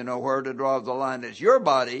out, where to draw the line. It's your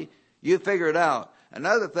body. You figure it out.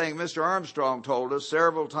 Another thing Mr. Armstrong told us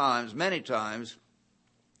several times, many times,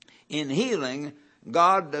 in healing,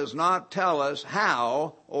 God does not tell us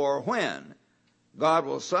how or when. God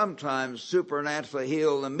will sometimes supernaturally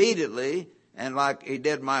heal immediately, and like he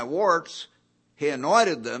did my warts, he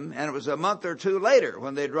anointed them, and it was a month or two later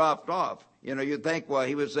when they dropped off. You'd think, well,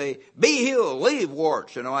 he would say, be healed, leave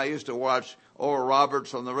warts. I used to watch Oral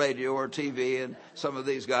Roberts on the radio or TV, and some of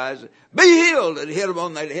these guys, be healed, and they'd hit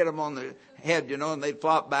them on the head, and they'd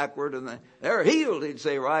flop backward, and they're healed, he'd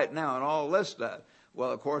say, right now, and all this stuff. Well,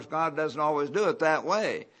 of course, God doesn't always do it that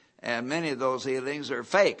way, and many of those healings are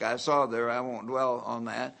fake. I saw there, I won't dwell on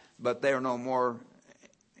that, but they're no more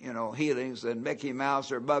healings than Mickey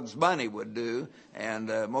Mouse or Bugs Bunny would do. And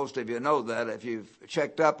most of you know that if you've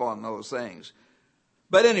checked up on those things.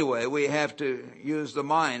 But anyway, we have to use the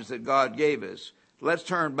minds that God gave us. Let's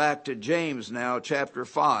turn back to James now, chapter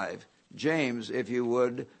 5. James, if you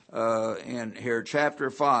would, in here, chapter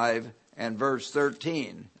 5 and verse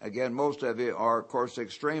 13. Again, most of you are, of course,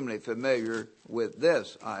 extremely familiar with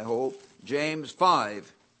this, I hope. James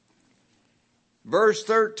 5. Verse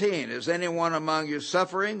 13, is anyone among you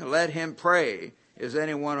suffering? Let him pray. Is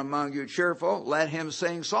anyone among you cheerful? Let him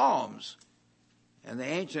sing psalms. And the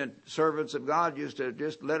ancient servants of God used to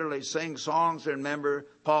just literally sing songs. Remember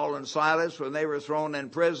Paul and Silas, when they were thrown in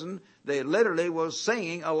prison, they literally was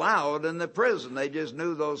singing aloud in the prison. They just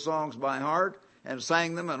knew those songs by heart and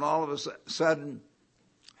sang them, and all of a sudden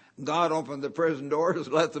God opened the prison doors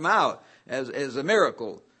and let them out as a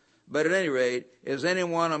miracle. But at any rate, is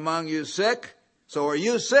anyone among you sick? So are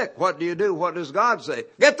you sick? What do you do? What does God say?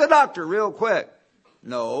 Get the doctor real quick.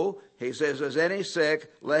 No, he says, is any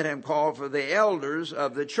sick? Let him call for the elders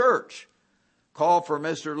of the church. Call for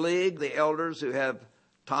Mr. League, the elders who have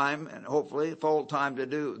time and hopefully full time to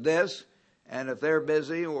do this. And if they're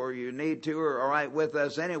busy or you need to or all right with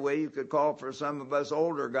us anyway, you could call for some of us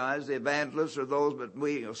older guys, the evangelists or those, but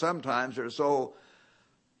we sometimes are so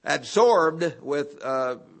absorbed with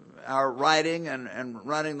our writing and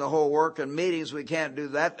running the whole work and meetings, we can't do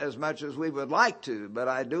that as much as we would like to. But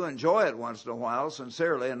I do enjoy it once in a while,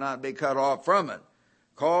 sincerely, and not be cut off from it.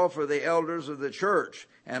 Call for the elders of the church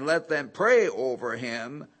and let them pray over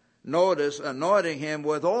him. Notice, anointing him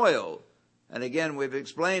with oil. And again, we've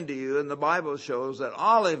explained to you, and the Bible shows that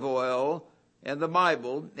olive oil in the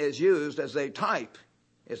Bible is used as a type.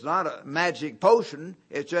 It's not a magic potion.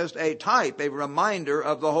 It's just a type, a reminder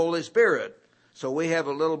of the Holy Spirit. So we have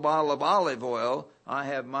a little bottle of olive oil. I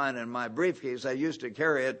have mine in my briefcase. I used to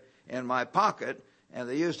carry it in my pocket, and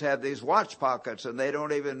they used to have these watch pockets, and they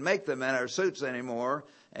don't even make them in our suits anymore.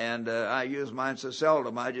 And I use mine so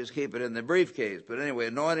seldom, I just keep it in the briefcase. But anyway,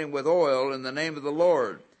 anointing with oil in the name of the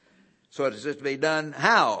Lord. So it's just to be done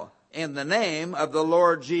how? In the name of the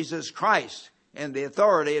Lord Jesus Christ, in the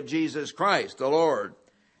authority of Jesus Christ, the Lord,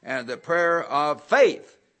 and the prayer of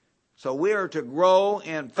faith. So we are to grow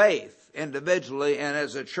in faith. Individually and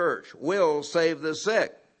as a church, will save the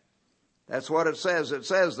sick. That's what it says. It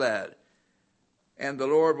says that. And the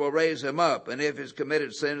Lord will raise him up. And if he's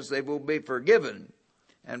committed sins, they will be forgiven.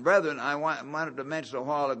 And brethren, I wanted to mention a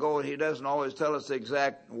while ago, he doesn't always tell us the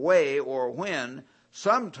exact way or when.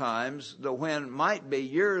 Sometimes the when might be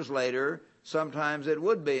years later. Sometimes it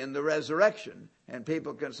would be in the resurrection. And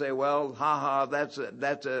people can say, well, that's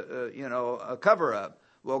a cover-up.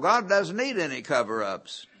 Well, God doesn't need any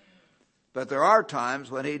cover-ups. But there are times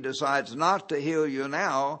when he decides not to heal you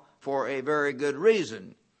now for a very good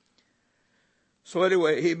reason. So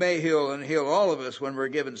anyway, he may heal and heal all of us when we're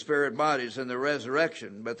given spirit bodies in the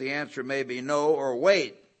resurrection. But the answer may be no or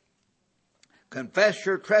wait. Confess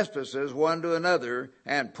your trespasses one to another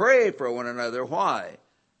and pray for one another. Why?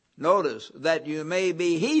 Notice that you may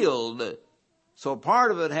be healed. So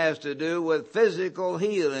part of it has to do with physical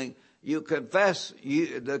healing. You confess,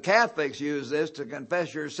 the Catholics use this to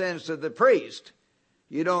confess your sins to the priest.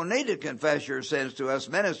 You don't need to confess your sins to us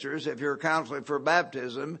ministers. If you're counseling for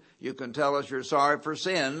baptism, you can tell us you're sorry for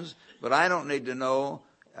sins, but I don't need to know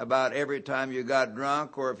about every time you got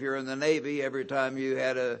drunk, or if you're in the Navy, every time you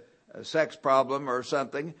had a sex problem or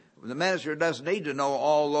something. The minister doesn't need to know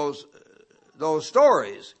all those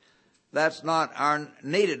stories. That's not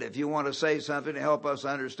needed. If you want to say something to help us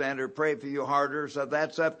understand or pray for you harder, so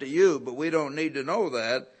that's up to you, but we don't need to know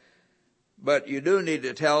that. But you do need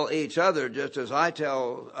to tell each other, just as I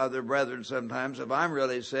tell other brethren sometimes, if I'm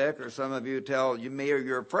really sick, or some of you tell me or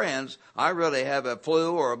your friends, I really have a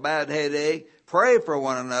flu or a bad headache, pray for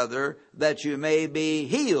one another that you may be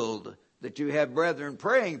healed. That you have brethren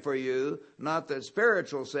praying for you, not that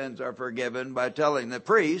spiritual sins are forgiven by telling the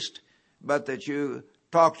priest, but that you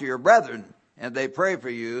talk to your brethren and they pray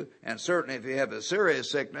for you. And certainly if you have a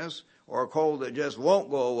serious sickness or a cold that just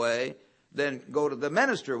won't go away, then go to the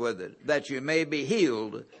minister with it, that you may be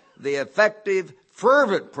healed. The effective,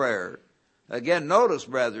 fervent prayer. Again, notice,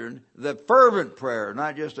 brethren, the fervent prayer,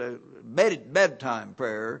 not just a bedtime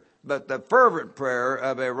prayer, but the fervent prayer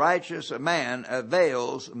of a righteous man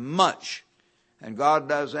avails much. And God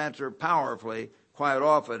does answer powerfully quite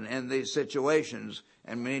often in these situations,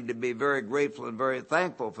 and we need to be very grateful and very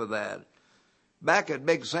thankful for that. Back at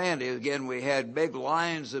Big Sandy, again, we had big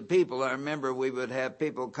lines of people. I remember we would have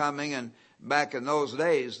people coming, and back in those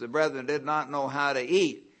days, the brethren did not know how to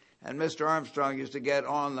eat. And Mr. Armstrong used to get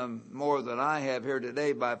on them more than I have here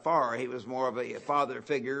today by far. He was more of a father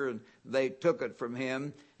figure, and they took it from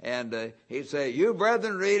him. And he'd say, you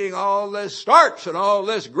brethren are eating all this starch and all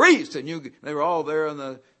this grease. And they were all there in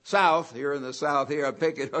the South. Here in the South here, I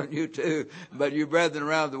pick it on you too. But you brethren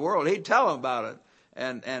around the world, he'd tell them about it.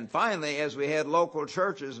 And finally, as we had local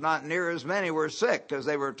churches, not near as many were sick because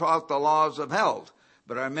they were taught the laws of health.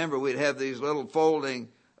 But I remember we'd have these little folding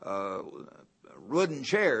wooden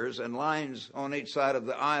chairs and lines on each side of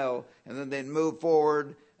the aisle, and then they'd move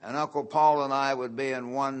forward, and Uncle Paul and I would be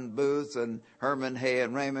in one booth, and Herman Hay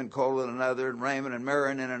and Raymond Cole in another, and Raymond and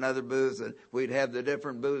Marion in another booth, and we'd have the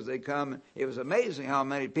different booths. They'd come. It was amazing how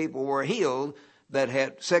many people were healed that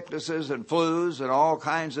had sicknesses and flus and all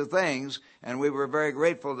kinds of things, and we were very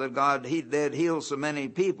grateful that God did heal so many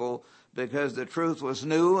people because the truth was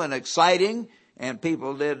new and exciting, and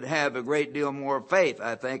people did have a great deal more faith,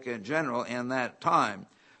 I think, in general in that time.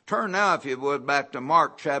 Turn now, if you would, back to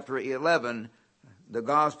Mark chapter 11, the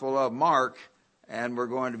Gospel of Mark, and we're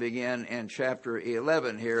going to begin in chapter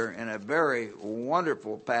 11 here in a very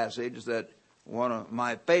wonderful passage, that one of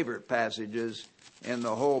my favorite passages in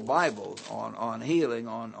the whole Bible on healing,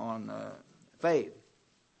 on faith.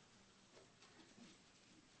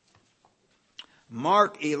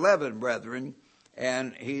 Mark 11, brethren,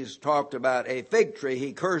 and he's talked about a fig tree.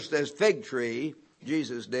 He cursed this fig tree,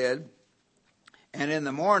 Jesus did. And in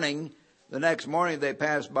the morning, the next morning they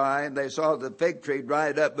passed by and they saw the fig tree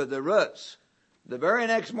dried up with the roots. The very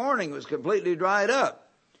next morning it was completely dried up.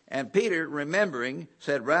 And Peter, remembering,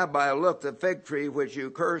 said, Rabbi, look, the fig tree which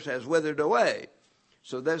you curse has withered away.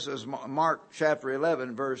 So this is Mark chapter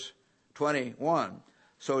 11, verse 21.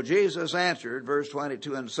 So Jesus answered, verse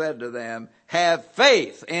 22, and said to them, have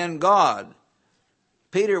faith in God.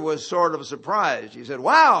 Peter was sort of surprised. He said,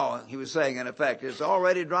 wow, he was saying in effect, it's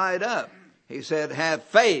already dried up. He said, have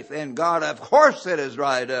faith in God. Of course it is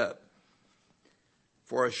dried up.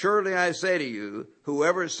 For assuredly I say to you,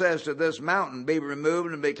 whoever says to this mountain, be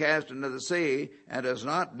removed and be cast into the sea, and does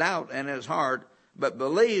not doubt in his heart, but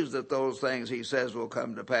believes that those things he says will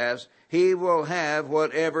come to pass, he will have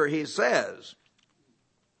whatever he says.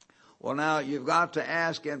 Well, now you've got to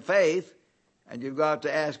ask in faith, and you've got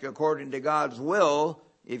to ask according to God's will.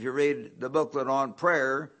 If you read the booklet on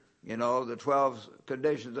prayer, you know, the 12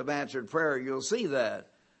 conditions of answered prayer, you'll see that.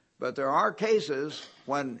 But there are cases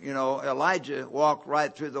when, you know, Elijah walked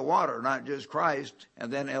right through the water, not just Christ.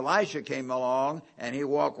 And then Elisha came along and he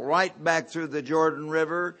walked right back through the Jordan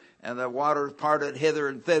River, and the waters parted hither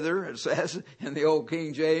and thither, it says in the old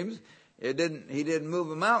King James. He didn't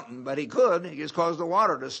move a mountain, but he could. He just caused the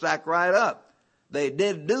water to stack right up. They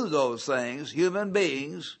did do those things, human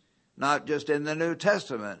beings, not just in the New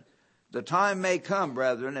Testament. The time may come,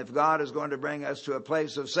 brethren, if God is going to bring us to a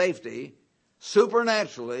place of safety,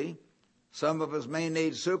 supernaturally. Some of us may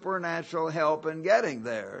need supernatural help in getting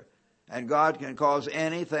there. And God can cause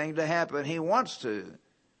anything to happen He wants to.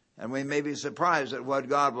 And we may be surprised at what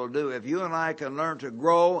God will do if you and I can learn to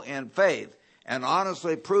grow in faith and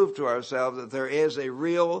honestly prove to ourselves that there is a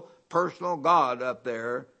real personal God up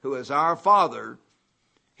there who is our Father.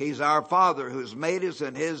 He's our Father who's made us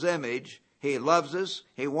in His image. He loves us.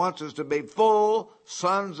 He wants us to be full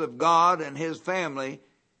sons of God and His family,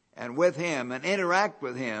 and with Him, and interact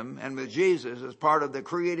with Him and with Jesus as part of the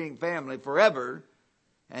creating family forever.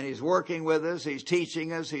 And He's working with us. He's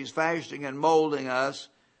teaching us. He's fashioning and molding us.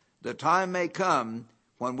 The time may come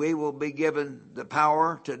when we will be given the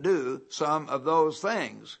power to do some of those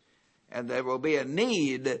things. And there will be a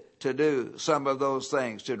need to do some of those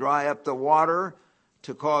things, to dry up the water,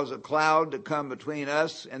 to cause a cloud to come between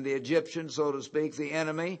us and the Egyptians, so to speak, the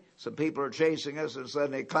enemy. Some people are chasing us and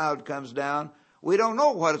suddenly a cloud comes down. We don't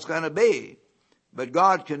know what it's going to be, but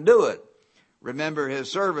God can do it. Remember,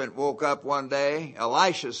 his servant woke up one day,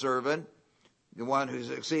 Elisha's servant, the one who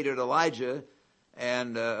succeeded Elijah,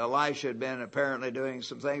 and Elisha had been apparently doing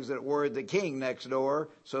some things that worried the king next door.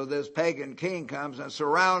 So this pagan king comes and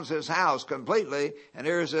surrounds his house completely, and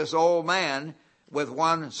here's this old man with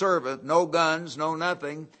one servant, no guns, no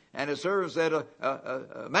nothing. And his servant said,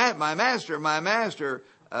 my master,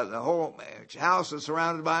 the whole house is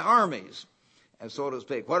surrounded by armies, and so to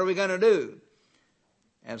speak. What are we going to do?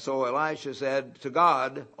 And so Elisha said to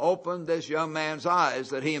God, open this young man's eyes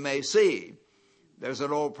that he may see. There's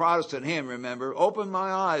an old Protestant hymn, remember, open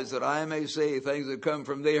my eyes that I may see things that come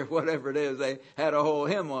from thee, or whatever it is. They had a whole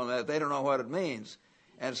hymn on that. They don't know what it means.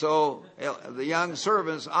 And so the young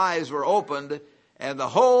servant's eyes were opened, and the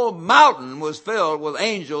whole mountain was filled with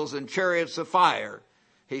angels and chariots of fire.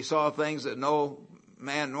 He saw things that no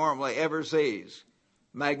man normally ever sees.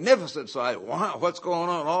 Magnificent sight. Wow, what's going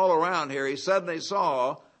on all around here? He suddenly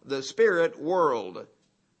saw the spirit world.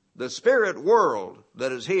 The spirit world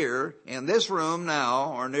that is here in this room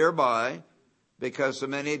now or nearby, because so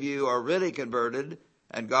many of you are really converted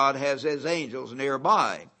and God has his angels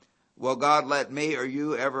nearby. Will God let me or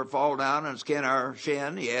you ever fall down and skin our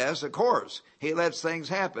shin? Yes, of course. He lets things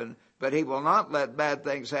happen, but he will not let bad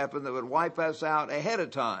things happen that would wipe us out ahead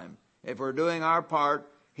of time. If we're doing our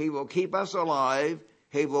part, he will keep us alive.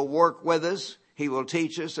 He will work with us. He will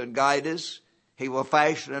teach us and guide us. He will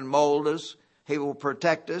fashion and mold us. He will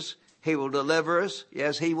protect us. He will deliver us.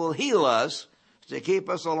 Yes, he will heal us to keep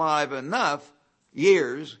us alive enough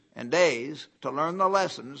years and days to learn the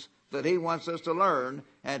lessons that he wants us to learn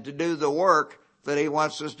and to do the work that he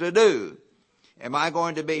wants us to do. Am I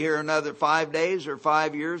going to be here another 5 days or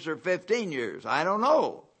 5 years or 15 years? I don't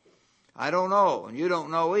know. I don't know. And you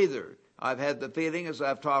don't know either. I've had the feeling as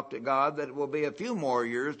I've talked to God that it will be a few more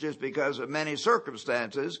years just because of many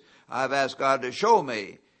circumstances. I've asked God to show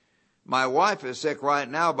me. My wife is sick right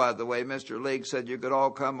now, by the way. Mr. League said you could all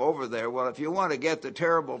come over there. Well, if you want to get the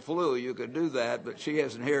terrible flu, you could do that, but she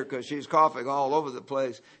isn't here because she's coughing all over the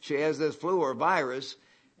place. She has this flu or virus,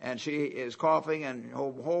 and she is coughing and her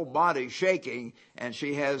whole body shaking, and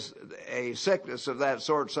she has a sickness of that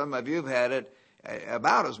sort. Some of you have had it.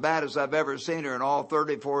 About as bad as I've ever seen her in all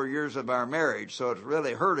 34 years of our marriage. So it's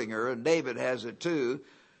really hurting her, and David has it too.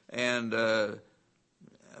 And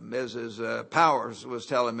Mrs. Powers was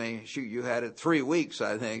telling me, you had it 3 weeks,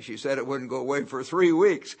 I think. She said it wouldn't go away for 3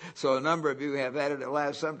 weeks. So a number of you have had it. It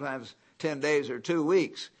lasts sometimes 10 days or 2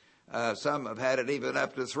 weeks. Some have had it even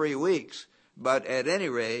up to 3 weeks. But at any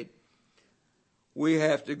rate, we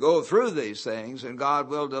have to go through these things, and God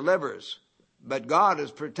will deliver us. But God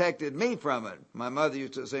has protected me from it. My mother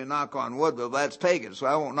used to say, knock on wood, but that's pagan, so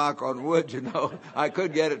I won't knock on wood, you know. I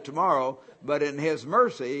could get it tomorrow, but in his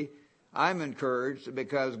mercy, I'm encouraged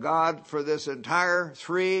because God, for this entire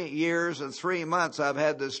 3 years and 3 months I've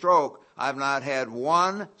had this stroke, I've not had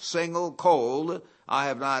one single cold. I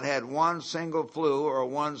have not had one single flu or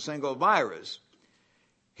one single virus.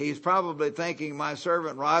 He's probably thinking my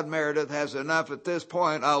servant Rod Meredith has enough at this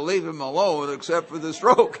point. I'll leave him alone except for the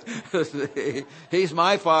stroke. He's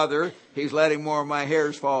my father. He's letting more of my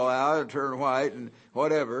hairs fall out and turn white and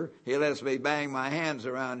whatever. He lets me bang my hands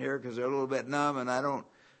around here because they're a little bit numb, and I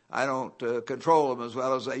don't control them as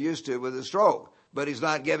well as I used to with the stroke. But he's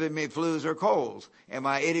not giving me flus or colds. Am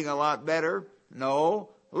I eating a lot better? No,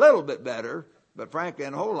 a little bit better, but frankly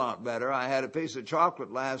a whole lot better. I had a piece of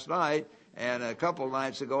chocolate last night. And a couple of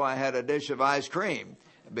nights ago, I had a dish of ice cream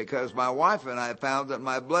because my wife and I found that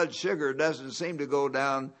my blood sugar doesn't seem to go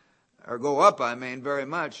down or go up, very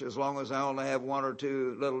much as long as I only have 1 or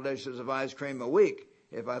 2 little dishes of ice cream a week.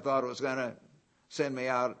 If I thought it was going to send me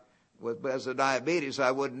out with diabetes,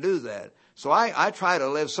 I wouldn't do that. So I try to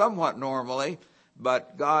live somewhat normally,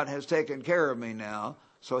 but God has taken care of me now.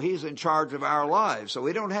 So he's in charge of our lives. So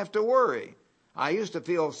we don't have to worry. I used to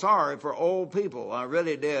feel sorry for old people. I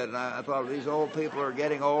really did. And I thought these old people are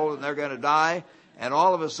getting old and they're going to die. And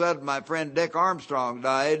all of a sudden, my friend Dick Armstrong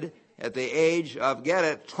died at the age of, get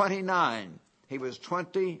it, 29. He was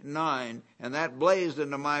 29, and that blazed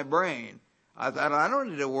into my brain. I thought, I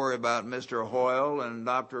don't need to worry about Mr. Hoyle and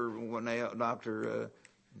Dr.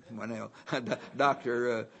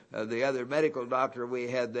 The other medical doctor we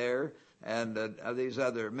had there, and these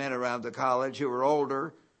other men around the college who were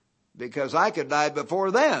older. Because I could die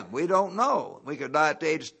before them. We don't know. We could die at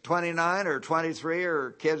age 29 or 23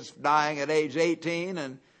 or kids dying at age 18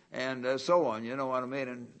 and so on. You know what I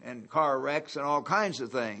mean? And car wrecks and all kinds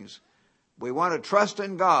of things. We want to trust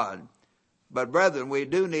in God. But brethren, we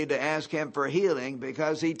do need to ask him for healing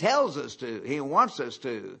because he tells us to. He wants us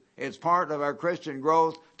to. It's part of our Christian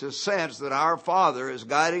growth to sense that our Father is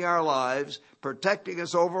guiding our lives, protecting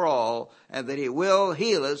us overall, and that He will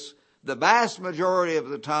heal us the vast majority of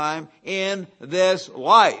the time in this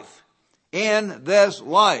life. In this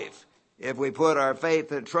life, if we put our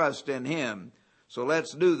faith and trust in Him. So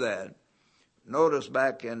let's do that. Notice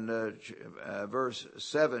back in verse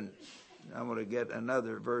 7, I'm going to get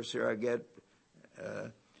another verse here. I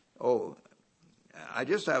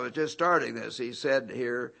was just starting this. He said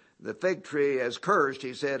here, the fig tree is cursed.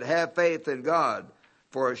 He said, have faith in God.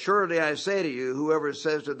 For assuredly I say to you, whoever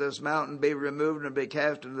says to this mountain, be removed and be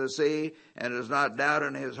cast into the sea, and does not doubt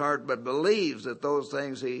in his heart, but believes that those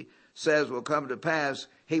things he says will come to pass,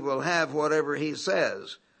 he will have whatever he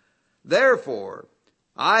says. Therefore,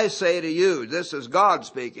 I say to you, this is God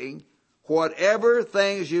speaking, whatever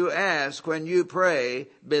things you ask when you pray,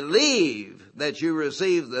 believe that you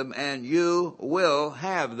receive them and you will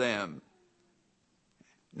have them.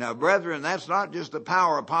 Now, brethren, that's not just the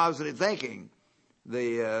power of positive thinking.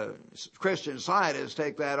 The Christian scientists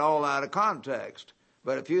take that all out of context.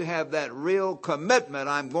 But if you have that real commitment,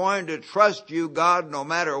 I'm going to trust you, God, no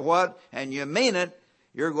matter what, and you mean it,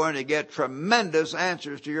 you're going to get tremendous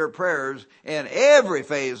answers to your prayers in every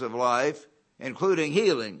phase of life, including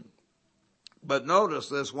healing. But notice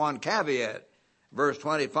this one caveat, verse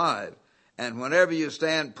 25. And whenever you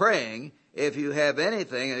stand praying, if you have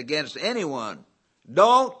anything against anyone,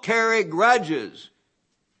 don't carry grudges.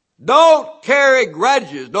 Don't carry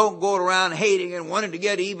grudges. Don't go around hating and wanting to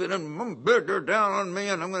get even and bitter down on me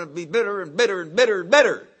and I'm going to be bitter and bitter and bitter and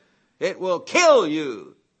bitter. It will kill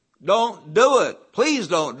you. Don't do it. Please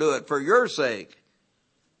don't do it for your sake.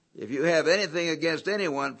 If you have anything against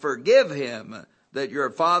anyone, forgive him, that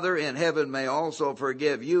your Father in heaven may also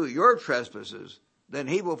forgive you your trespasses. Then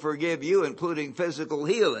He will forgive you, including physical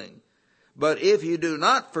healing. But if you do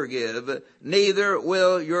not forgive, neither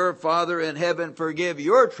will your Father in heaven forgive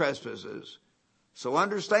your trespasses. So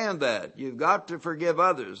understand that. You've got to forgive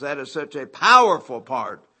others. That is such a powerful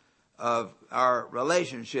part of our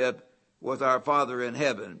relationship with our Father in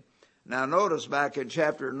heaven. Now notice back in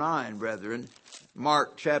chapter 9, brethren,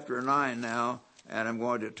 Mark chapter 9 now, and I'm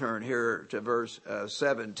going to turn here to verse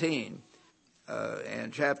 17.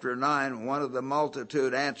 In chapter 9, one of the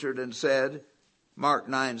multitude answered and said, Mark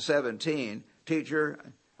 9:17, Teacher,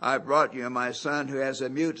 I brought you my son who has a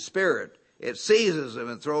mute spirit. It seizes him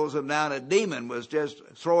and throws him down. A demon was just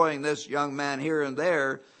throwing this young man here and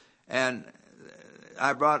there, and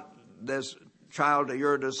I brought this child to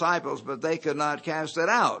your disciples, but they could not cast it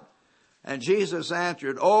out. And Jesus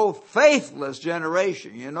answered, O faithless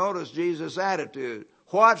generation. You notice Jesus' attitude.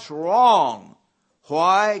 What's wrong?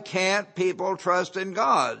 Why can't people trust in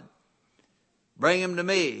God? Bring him to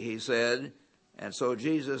me, he said. And so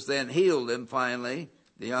Jesus then healed him finally.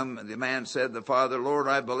 The man said, the Father, Lord,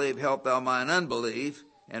 I believe, help thou mine unbelief.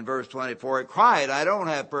 In verse 24, he cried, I don't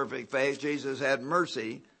have perfect faith. Jesus had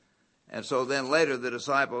mercy. And so then later the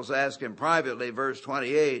disciples asked him privately, verse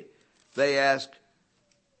 28, they asked,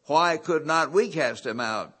 why could not we cast him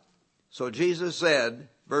out? So Jesus said,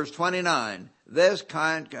 verse 29, this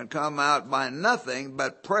kind can come out by nothing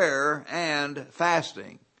but prayer and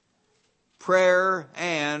fasting. Prayer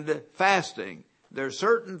and fasting. There are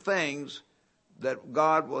certain things that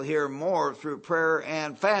God will hear more through prayer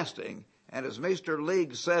and fasting. And as Mr.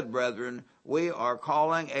 League said, brethren, we are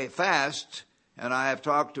calling a fast, and I have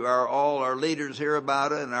talked to all our leaders here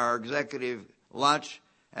about it in our executive lunch,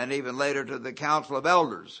 and even later to the Council of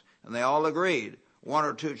Elders. And they all agreed. One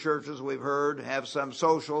or two churches we've heard have some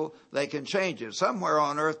social, they can change it. Somewhere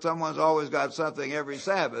on earth, someone's always got something every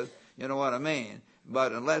Sabbath, you know what I mean.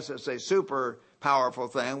 But unless it's a super powerful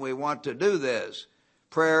thing, we want to do this.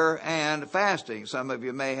 Prayer and fasting. Some of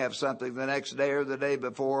you may have something the next day or the day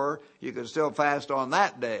before. You can still fast on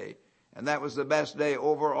that day. And that was the best day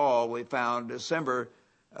overall we found, December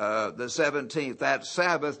the 17th, that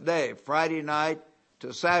Sabbath day, Friday night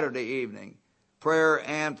to Saturday evening. Prayer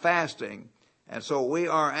and fasting. And so we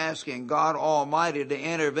are asking God Almighty to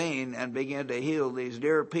intervene and begin to heal these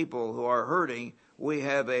dear people who are hurting. We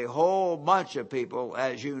have a whole bunch of people,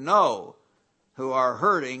 as you know, who are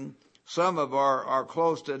hurting. Some of are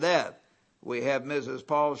close to death. We have Mrs.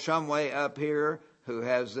 Paul Shumway up here who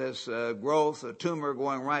has this growth, a tumor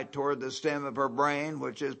going right toward the stem of her brain,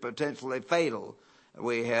 which is potentially fatal.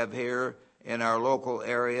 We have here in our local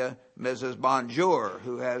area Mrs. Bonjour,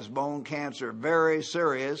 who has bone cancer, very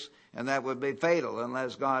serious, and that would be fatal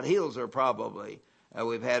unless God heals her probably.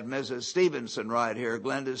 We've had Mrs. Stevenson right here,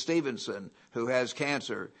 Glenda Stevenson, who has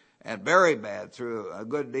cancer, and very bad through a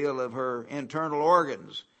good deal of her internal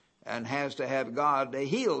organs, and has to have God to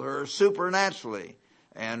heal her supernaturally.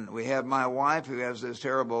 And we have my wife who has this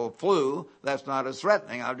terrible flu. That's not as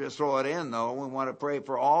threatening. I'll just throw it in, though. We want to pray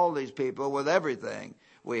for all these people with everything.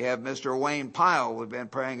 We have Mr. Wayne Pyle we've been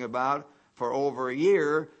praying about for over a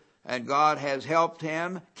year, and God has helped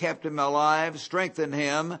him, kept him alive, strengthened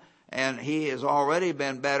him, and he has already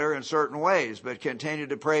been better in certain ways. But continue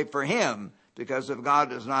to pray for him, because if God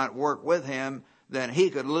does not work with him, then he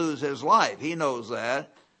could lose his life. He knows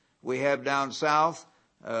that. We have down south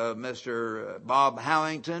Mr. Bob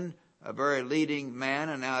Howington, a very leading man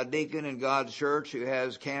and now a deacon in God's church, who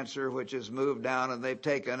has cancer which has moved down, and they've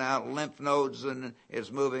taken out lymph nodes and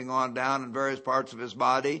it's moving on down in various parts of his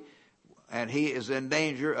body, and he is in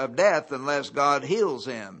danger of death unless God heals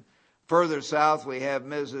him. Further south we have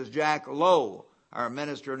Mrs. Jack Lowe. Our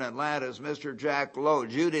minister in Atlanta is Mr. Jack Lowe.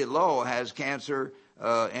 Judy Lowe has cancer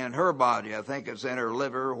in her body. I think it's in her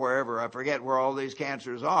liver, wherever. I forget where all these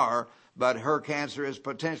cancers are, but her cancer is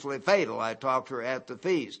potentially fatal. I talked to her at the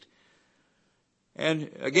feast.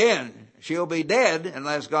 And again, she'll be dead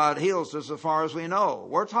unless God heals us, as far as we know.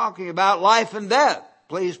 We're talking about life and death.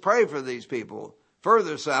 Please pray for these people.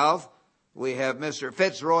 Further south, we have Mr.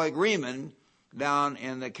 Fitzroy Greenman down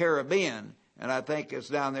in the Caribbean. And I think it's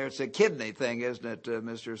down there, it's a kidney thing, isn't it,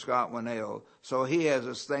 Mr. Scott Winnail? So he has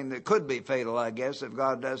this thing that could be fatal, I guess, if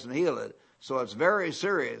God doesn't heal it. So it's very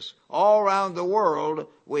serious. All around the world,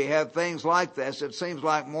 we have things like this. It seems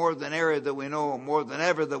like more than ever that we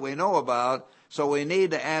know about. So we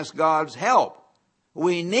need to ask God's help.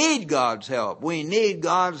 We need God's help. We need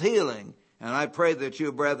God's healing. And I pray that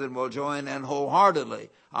you, brethren, will join in wholeheartedly.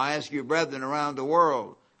 I ask you, brethren, around the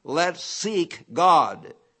world, let's seek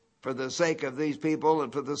God for the sake of these people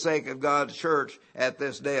and for the sake of God's church at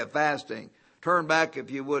this day of fasting. Turn back, if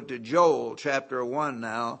you would, to Joel chapter 1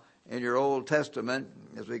 now. In your Old Testament,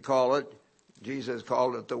 as we call it. Jesus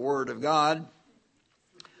called it the Word of God.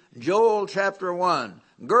 Joel chapter 1.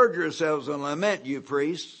 Gird yourselves and lament, you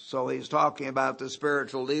priests. So he's talking about the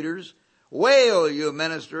spiritual leaders. Wail, you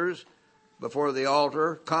ministers, before the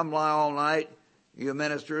altar. Come lie all night, you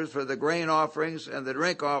ministers, for the grain offerings and the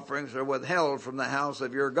drink offerings are withheld from the house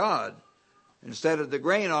of your God. Instead of the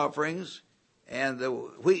grain offerings and the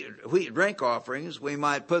wheat drink offerings, we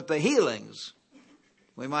might put the healings.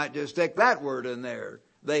 We might just stick that word in there.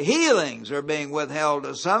 The healings are being withheld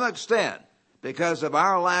to some extent because of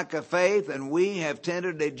our lack of faith, and we have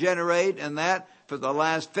tended to degenerate in that for the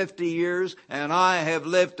last 50 years, and I have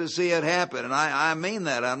lived to see it happen. And I mean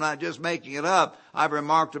that. I'm not just making it up. I've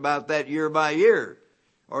remarked about that year by year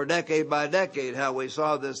or decade by decade, how we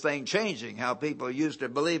saw this thing changing, how people used to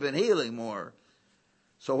believe in healing more.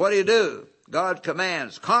 So what do? God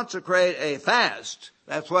commands, consecrate a fast.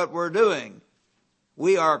 That's what we're doing.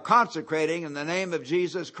 We are consecrating in the name of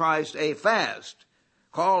Jesus Christ a fast.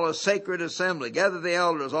 Call a sacred assembly. Gather the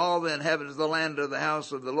elders, all the inhabitants of the land, of the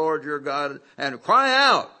house of the Lord your God, and cry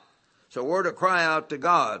out. So we're to cry out to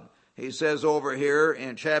God. He says over here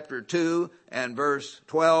in chapter 2 and verse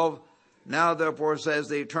 12, now therefore says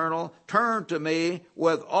the Eternal, turn to me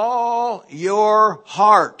with all your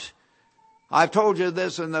heart. I've told you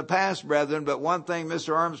this in the past, brethren, but one thing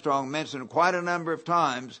Mr. Armstrong mentioned quite a number of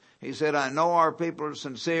times. He said, I know our people are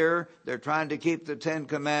sincere. They're trying to keep the 10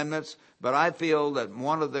 Commandments. But I feel that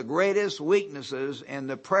one of the greatest weaknesses in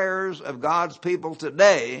the prayers of God's people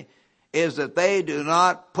today is that they do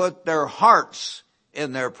not put their hearts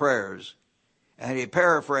in their prayers. And he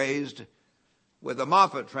paraphrased with a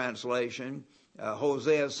Moffat translation,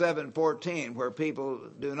 Hosea 7:14, where people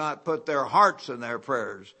do not put their hearts in their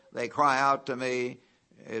prayers. They cry out to me,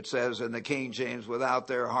 it says in the King James, without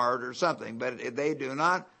their heart or something. But they do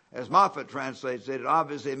not, as Moffat translates it, it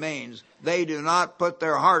obviously means they do not put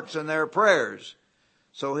their hearts in their prayers.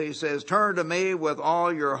 So he says, turn to me with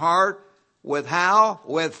all your heart. With how?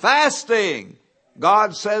 With fasting.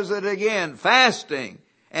 God says it again, fasting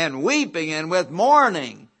and weeping and with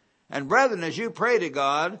mourning. And brethren, as you pray to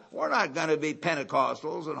God, we're not going to be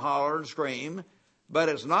Pentecostals and holler and scream, but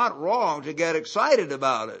it's not wrong to get excited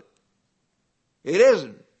about it. It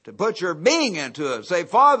isn't. To put your being into it. Say,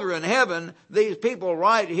 Father in heaven, these people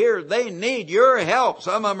right here, they need your help.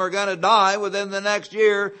 Some of them are going to die within the next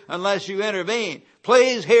year unless you intervene.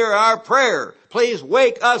 Please hear our prayer. Please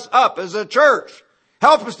wake us up as a church.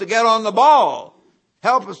 Help us to get on the ball.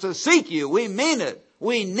 Help us to seek you. We mean it.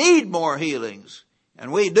 We need more healings.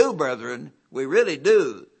 And we do, brethren. We really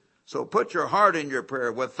do. So put your heart in your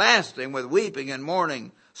prayer with fasting, with weeping and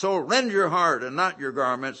mourning. So rend your heart and not your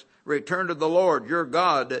garments. Return to the Lord your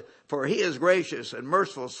God, for he is gracious and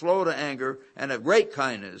merciful, slow to anger, and of great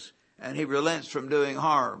kindness, and he relents from doing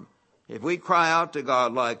harm. If we cry out to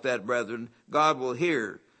God like that, brethren, God will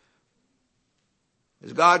hear.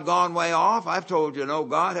 Has God gone way off? I've told you, no,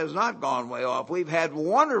 God has not gone way off. We've had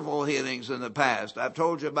wonderful healings in the past. I've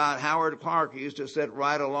told you about Howard Clark. He used to sit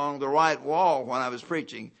right along the right wall when I was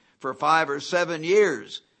preaching for 5 or 7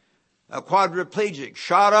 years. A quadriplegic,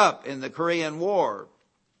 shot up in the Korean War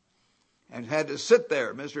and had to sit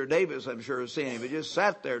there. Mr. Davis, I'm sure, has seen him. He just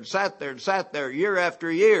sat there and sat there and sat there year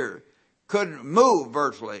after year. Couldn't move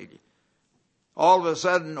virtually. All of a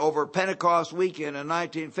sudden, over Pentecost weekend in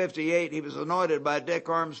 1958, he was anointed by Dick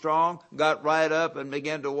Armstrong, got right up and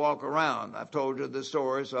began to walk around. I've told you the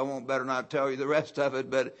story, so I won't better not tell you the rest of it,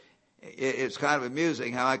 but it's kind of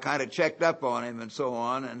amusing how I kind of checked up on him and so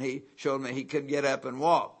on, and he showed me he could get up and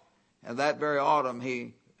walk. And that very autumn,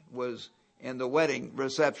 he was in the wedding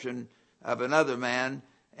reception of another man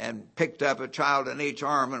and picked up a child in each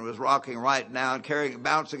arm and was rocking right now and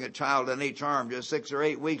bouncing a child in each arm just 6 or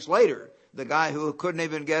 8 weeks later. The guy who couldn't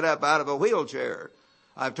even get up out of a wheelchair.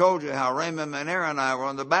 I've told you how Raymond McNair and I were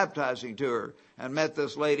on the baptizing tour and met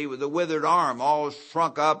this lady with a withered arm, all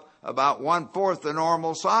shrunk up about 1/4 the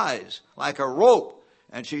normal size, like a rope.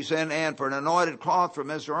 And she sent in for an anointed cloth from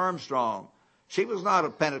Mr. Armstrong. She was not a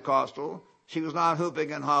Pentecostal. She was not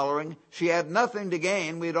hooping and hollering. She had nothing to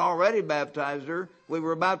gain. We'd already baptized her. We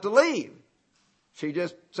were about to leave. She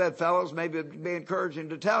just said, fellows, maybe it'd be encouraging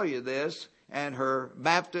to tell you this. And her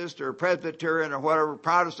Baptist or Presbyterian or whatever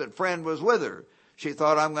Protestant friend was with her. She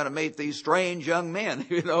thought, I'm going to meet these strange young men,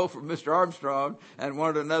 from Mr. Armstrong, and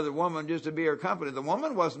wanted another woman just to be her company. The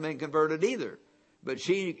woman wasn't being converted either. But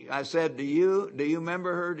I said, do you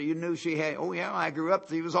remember her? Do you knew she had? Oh yeah, I grew up.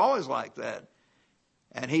 He was always like that.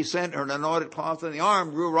 And he sent her an anointed cloth and the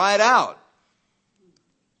arm grew right out.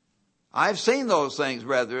 I've seen those things,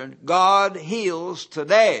 brethren. God heals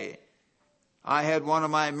today. I had one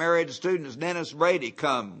of my married students, Dennis Brady,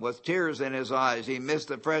 come with tears in his eyes. He missed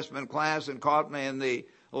the freshman class and caught me in the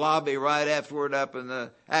lobby right afterward up in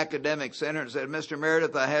the academic center and said, Mr.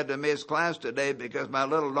 Meredith, I had to miss class today because my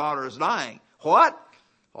little daughter is dying. What?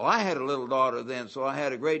 Well, I had a little daughter then, so I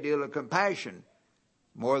had a great deal of compassion,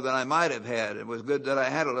 more than I might have had. It was good that I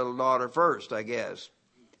had a little daughter first, I guess.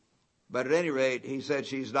 But at any rate, he said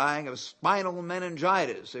she's dying of spinal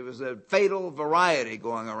meningitis. It was a fatal variety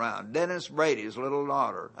going around. Dennis Brady's little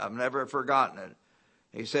daughter. I've never forgotten it.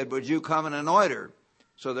 He said, would you come and anoint her?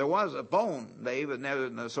 So there was a phone, Dave, in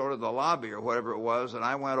the sort of the lobby or whatever it was, and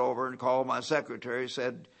I went over and called my secretary,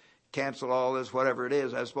 said, cancel all this, whatever it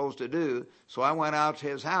is I'm supposed to do. So I went out to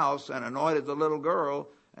his house and anointed the little girl,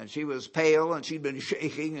 and she was pale, and she'd been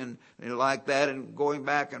shaking and like that and going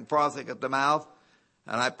back and frothing at the mouth.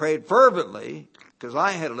 And I prayed fervently, because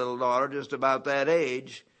I had a little daughter just about that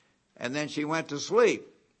age, and then she went to sleep.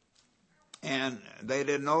 And they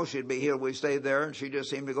didn't know she'd be healed. We stayed there, and she just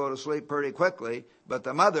seemed to go to sleep pretty quickly. But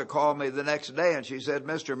the mother called me the next day, and she said,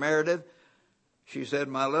 Mr. Meredith, she said,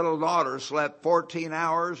 my little daughter slept 14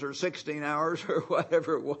 hours or 16 hours or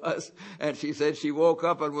whatever it was. And she said she woke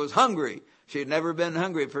up and was hungry. She'd never been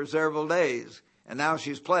hungry for several days. And now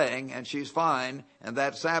she's playing, and she's fine. And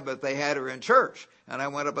that Sabbath, they had her in church. And I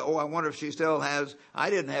went up, I wonder if she still has, I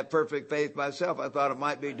didn't have perfect faith myself. I thought it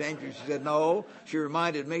might be dangerous. She said, no. She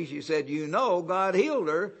reminded me, she said, God healed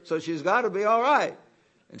her, so she's got to be all right.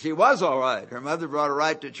 And she was all right. Her mother brought her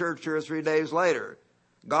right to church 2 or 3 days later.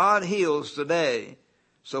 God heals today.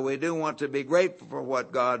 So we do want to be grateful for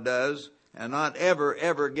what God does and not ever,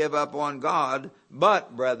 ever give up on God.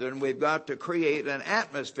 But, brethren, we've got to create an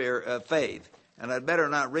atmosphere of faith. And I'd better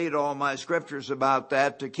not read all my scriptures about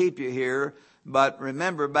that to keep you here. But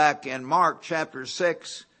remember back in Mark chapter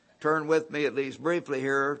 6, turn with me at least briefly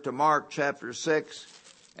here to Mark chapter 6.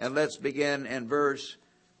 And let's begin in verse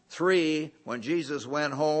 3. When Jesus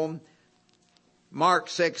went home, Mark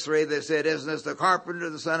 6:3, they said, isn't this the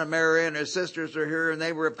carpenter, the son of Mary, and his sisters are here? And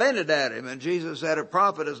they were offended at him. And Jesus said, a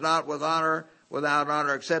prophet is not without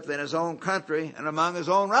honor except in his own country and among his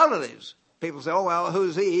own relatives. People say, oh, well,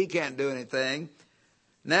 who's he? He can't do anything.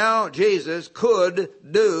 Now Jesus could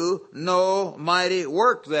do no mighty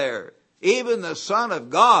work there. Even the Son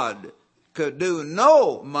of God could do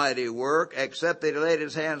no mighty work except that he laid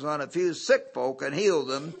his hands on a few sick folk and healed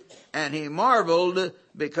them. And he marveled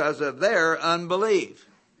because of their unbelief.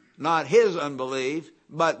 Not his unbelief,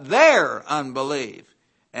 but their unbelief.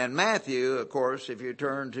 And Matthew, of course, if you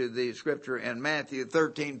turn to the scripture in Matthew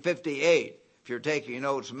 13:58, if you're taking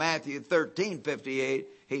notes, Matthew 13:58,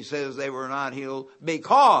 he says they were not healed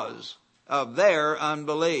because of their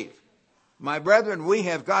unbelief. My brethren, we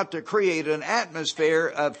have got to create an atmosphere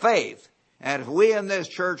of faith. And if we in this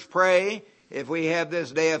church pray, if we have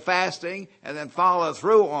this day of fasting and then follow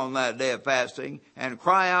through on that day of fasting and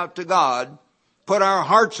cry out to God, put our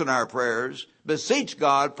hearts in our prayers, beseech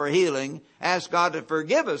God for healing, ask God to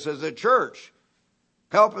forgive us as a church.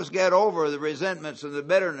 Help us get over the resentments and the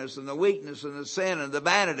bitterness and the weakness and the sin and the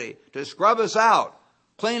vanity, to scrub us out,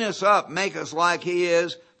 clean us up, make us like He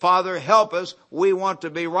is. Father, help us. We want to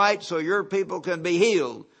be right so your people can be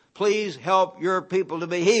healed. Please help your people to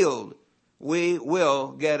be healed. We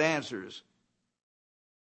will get answers.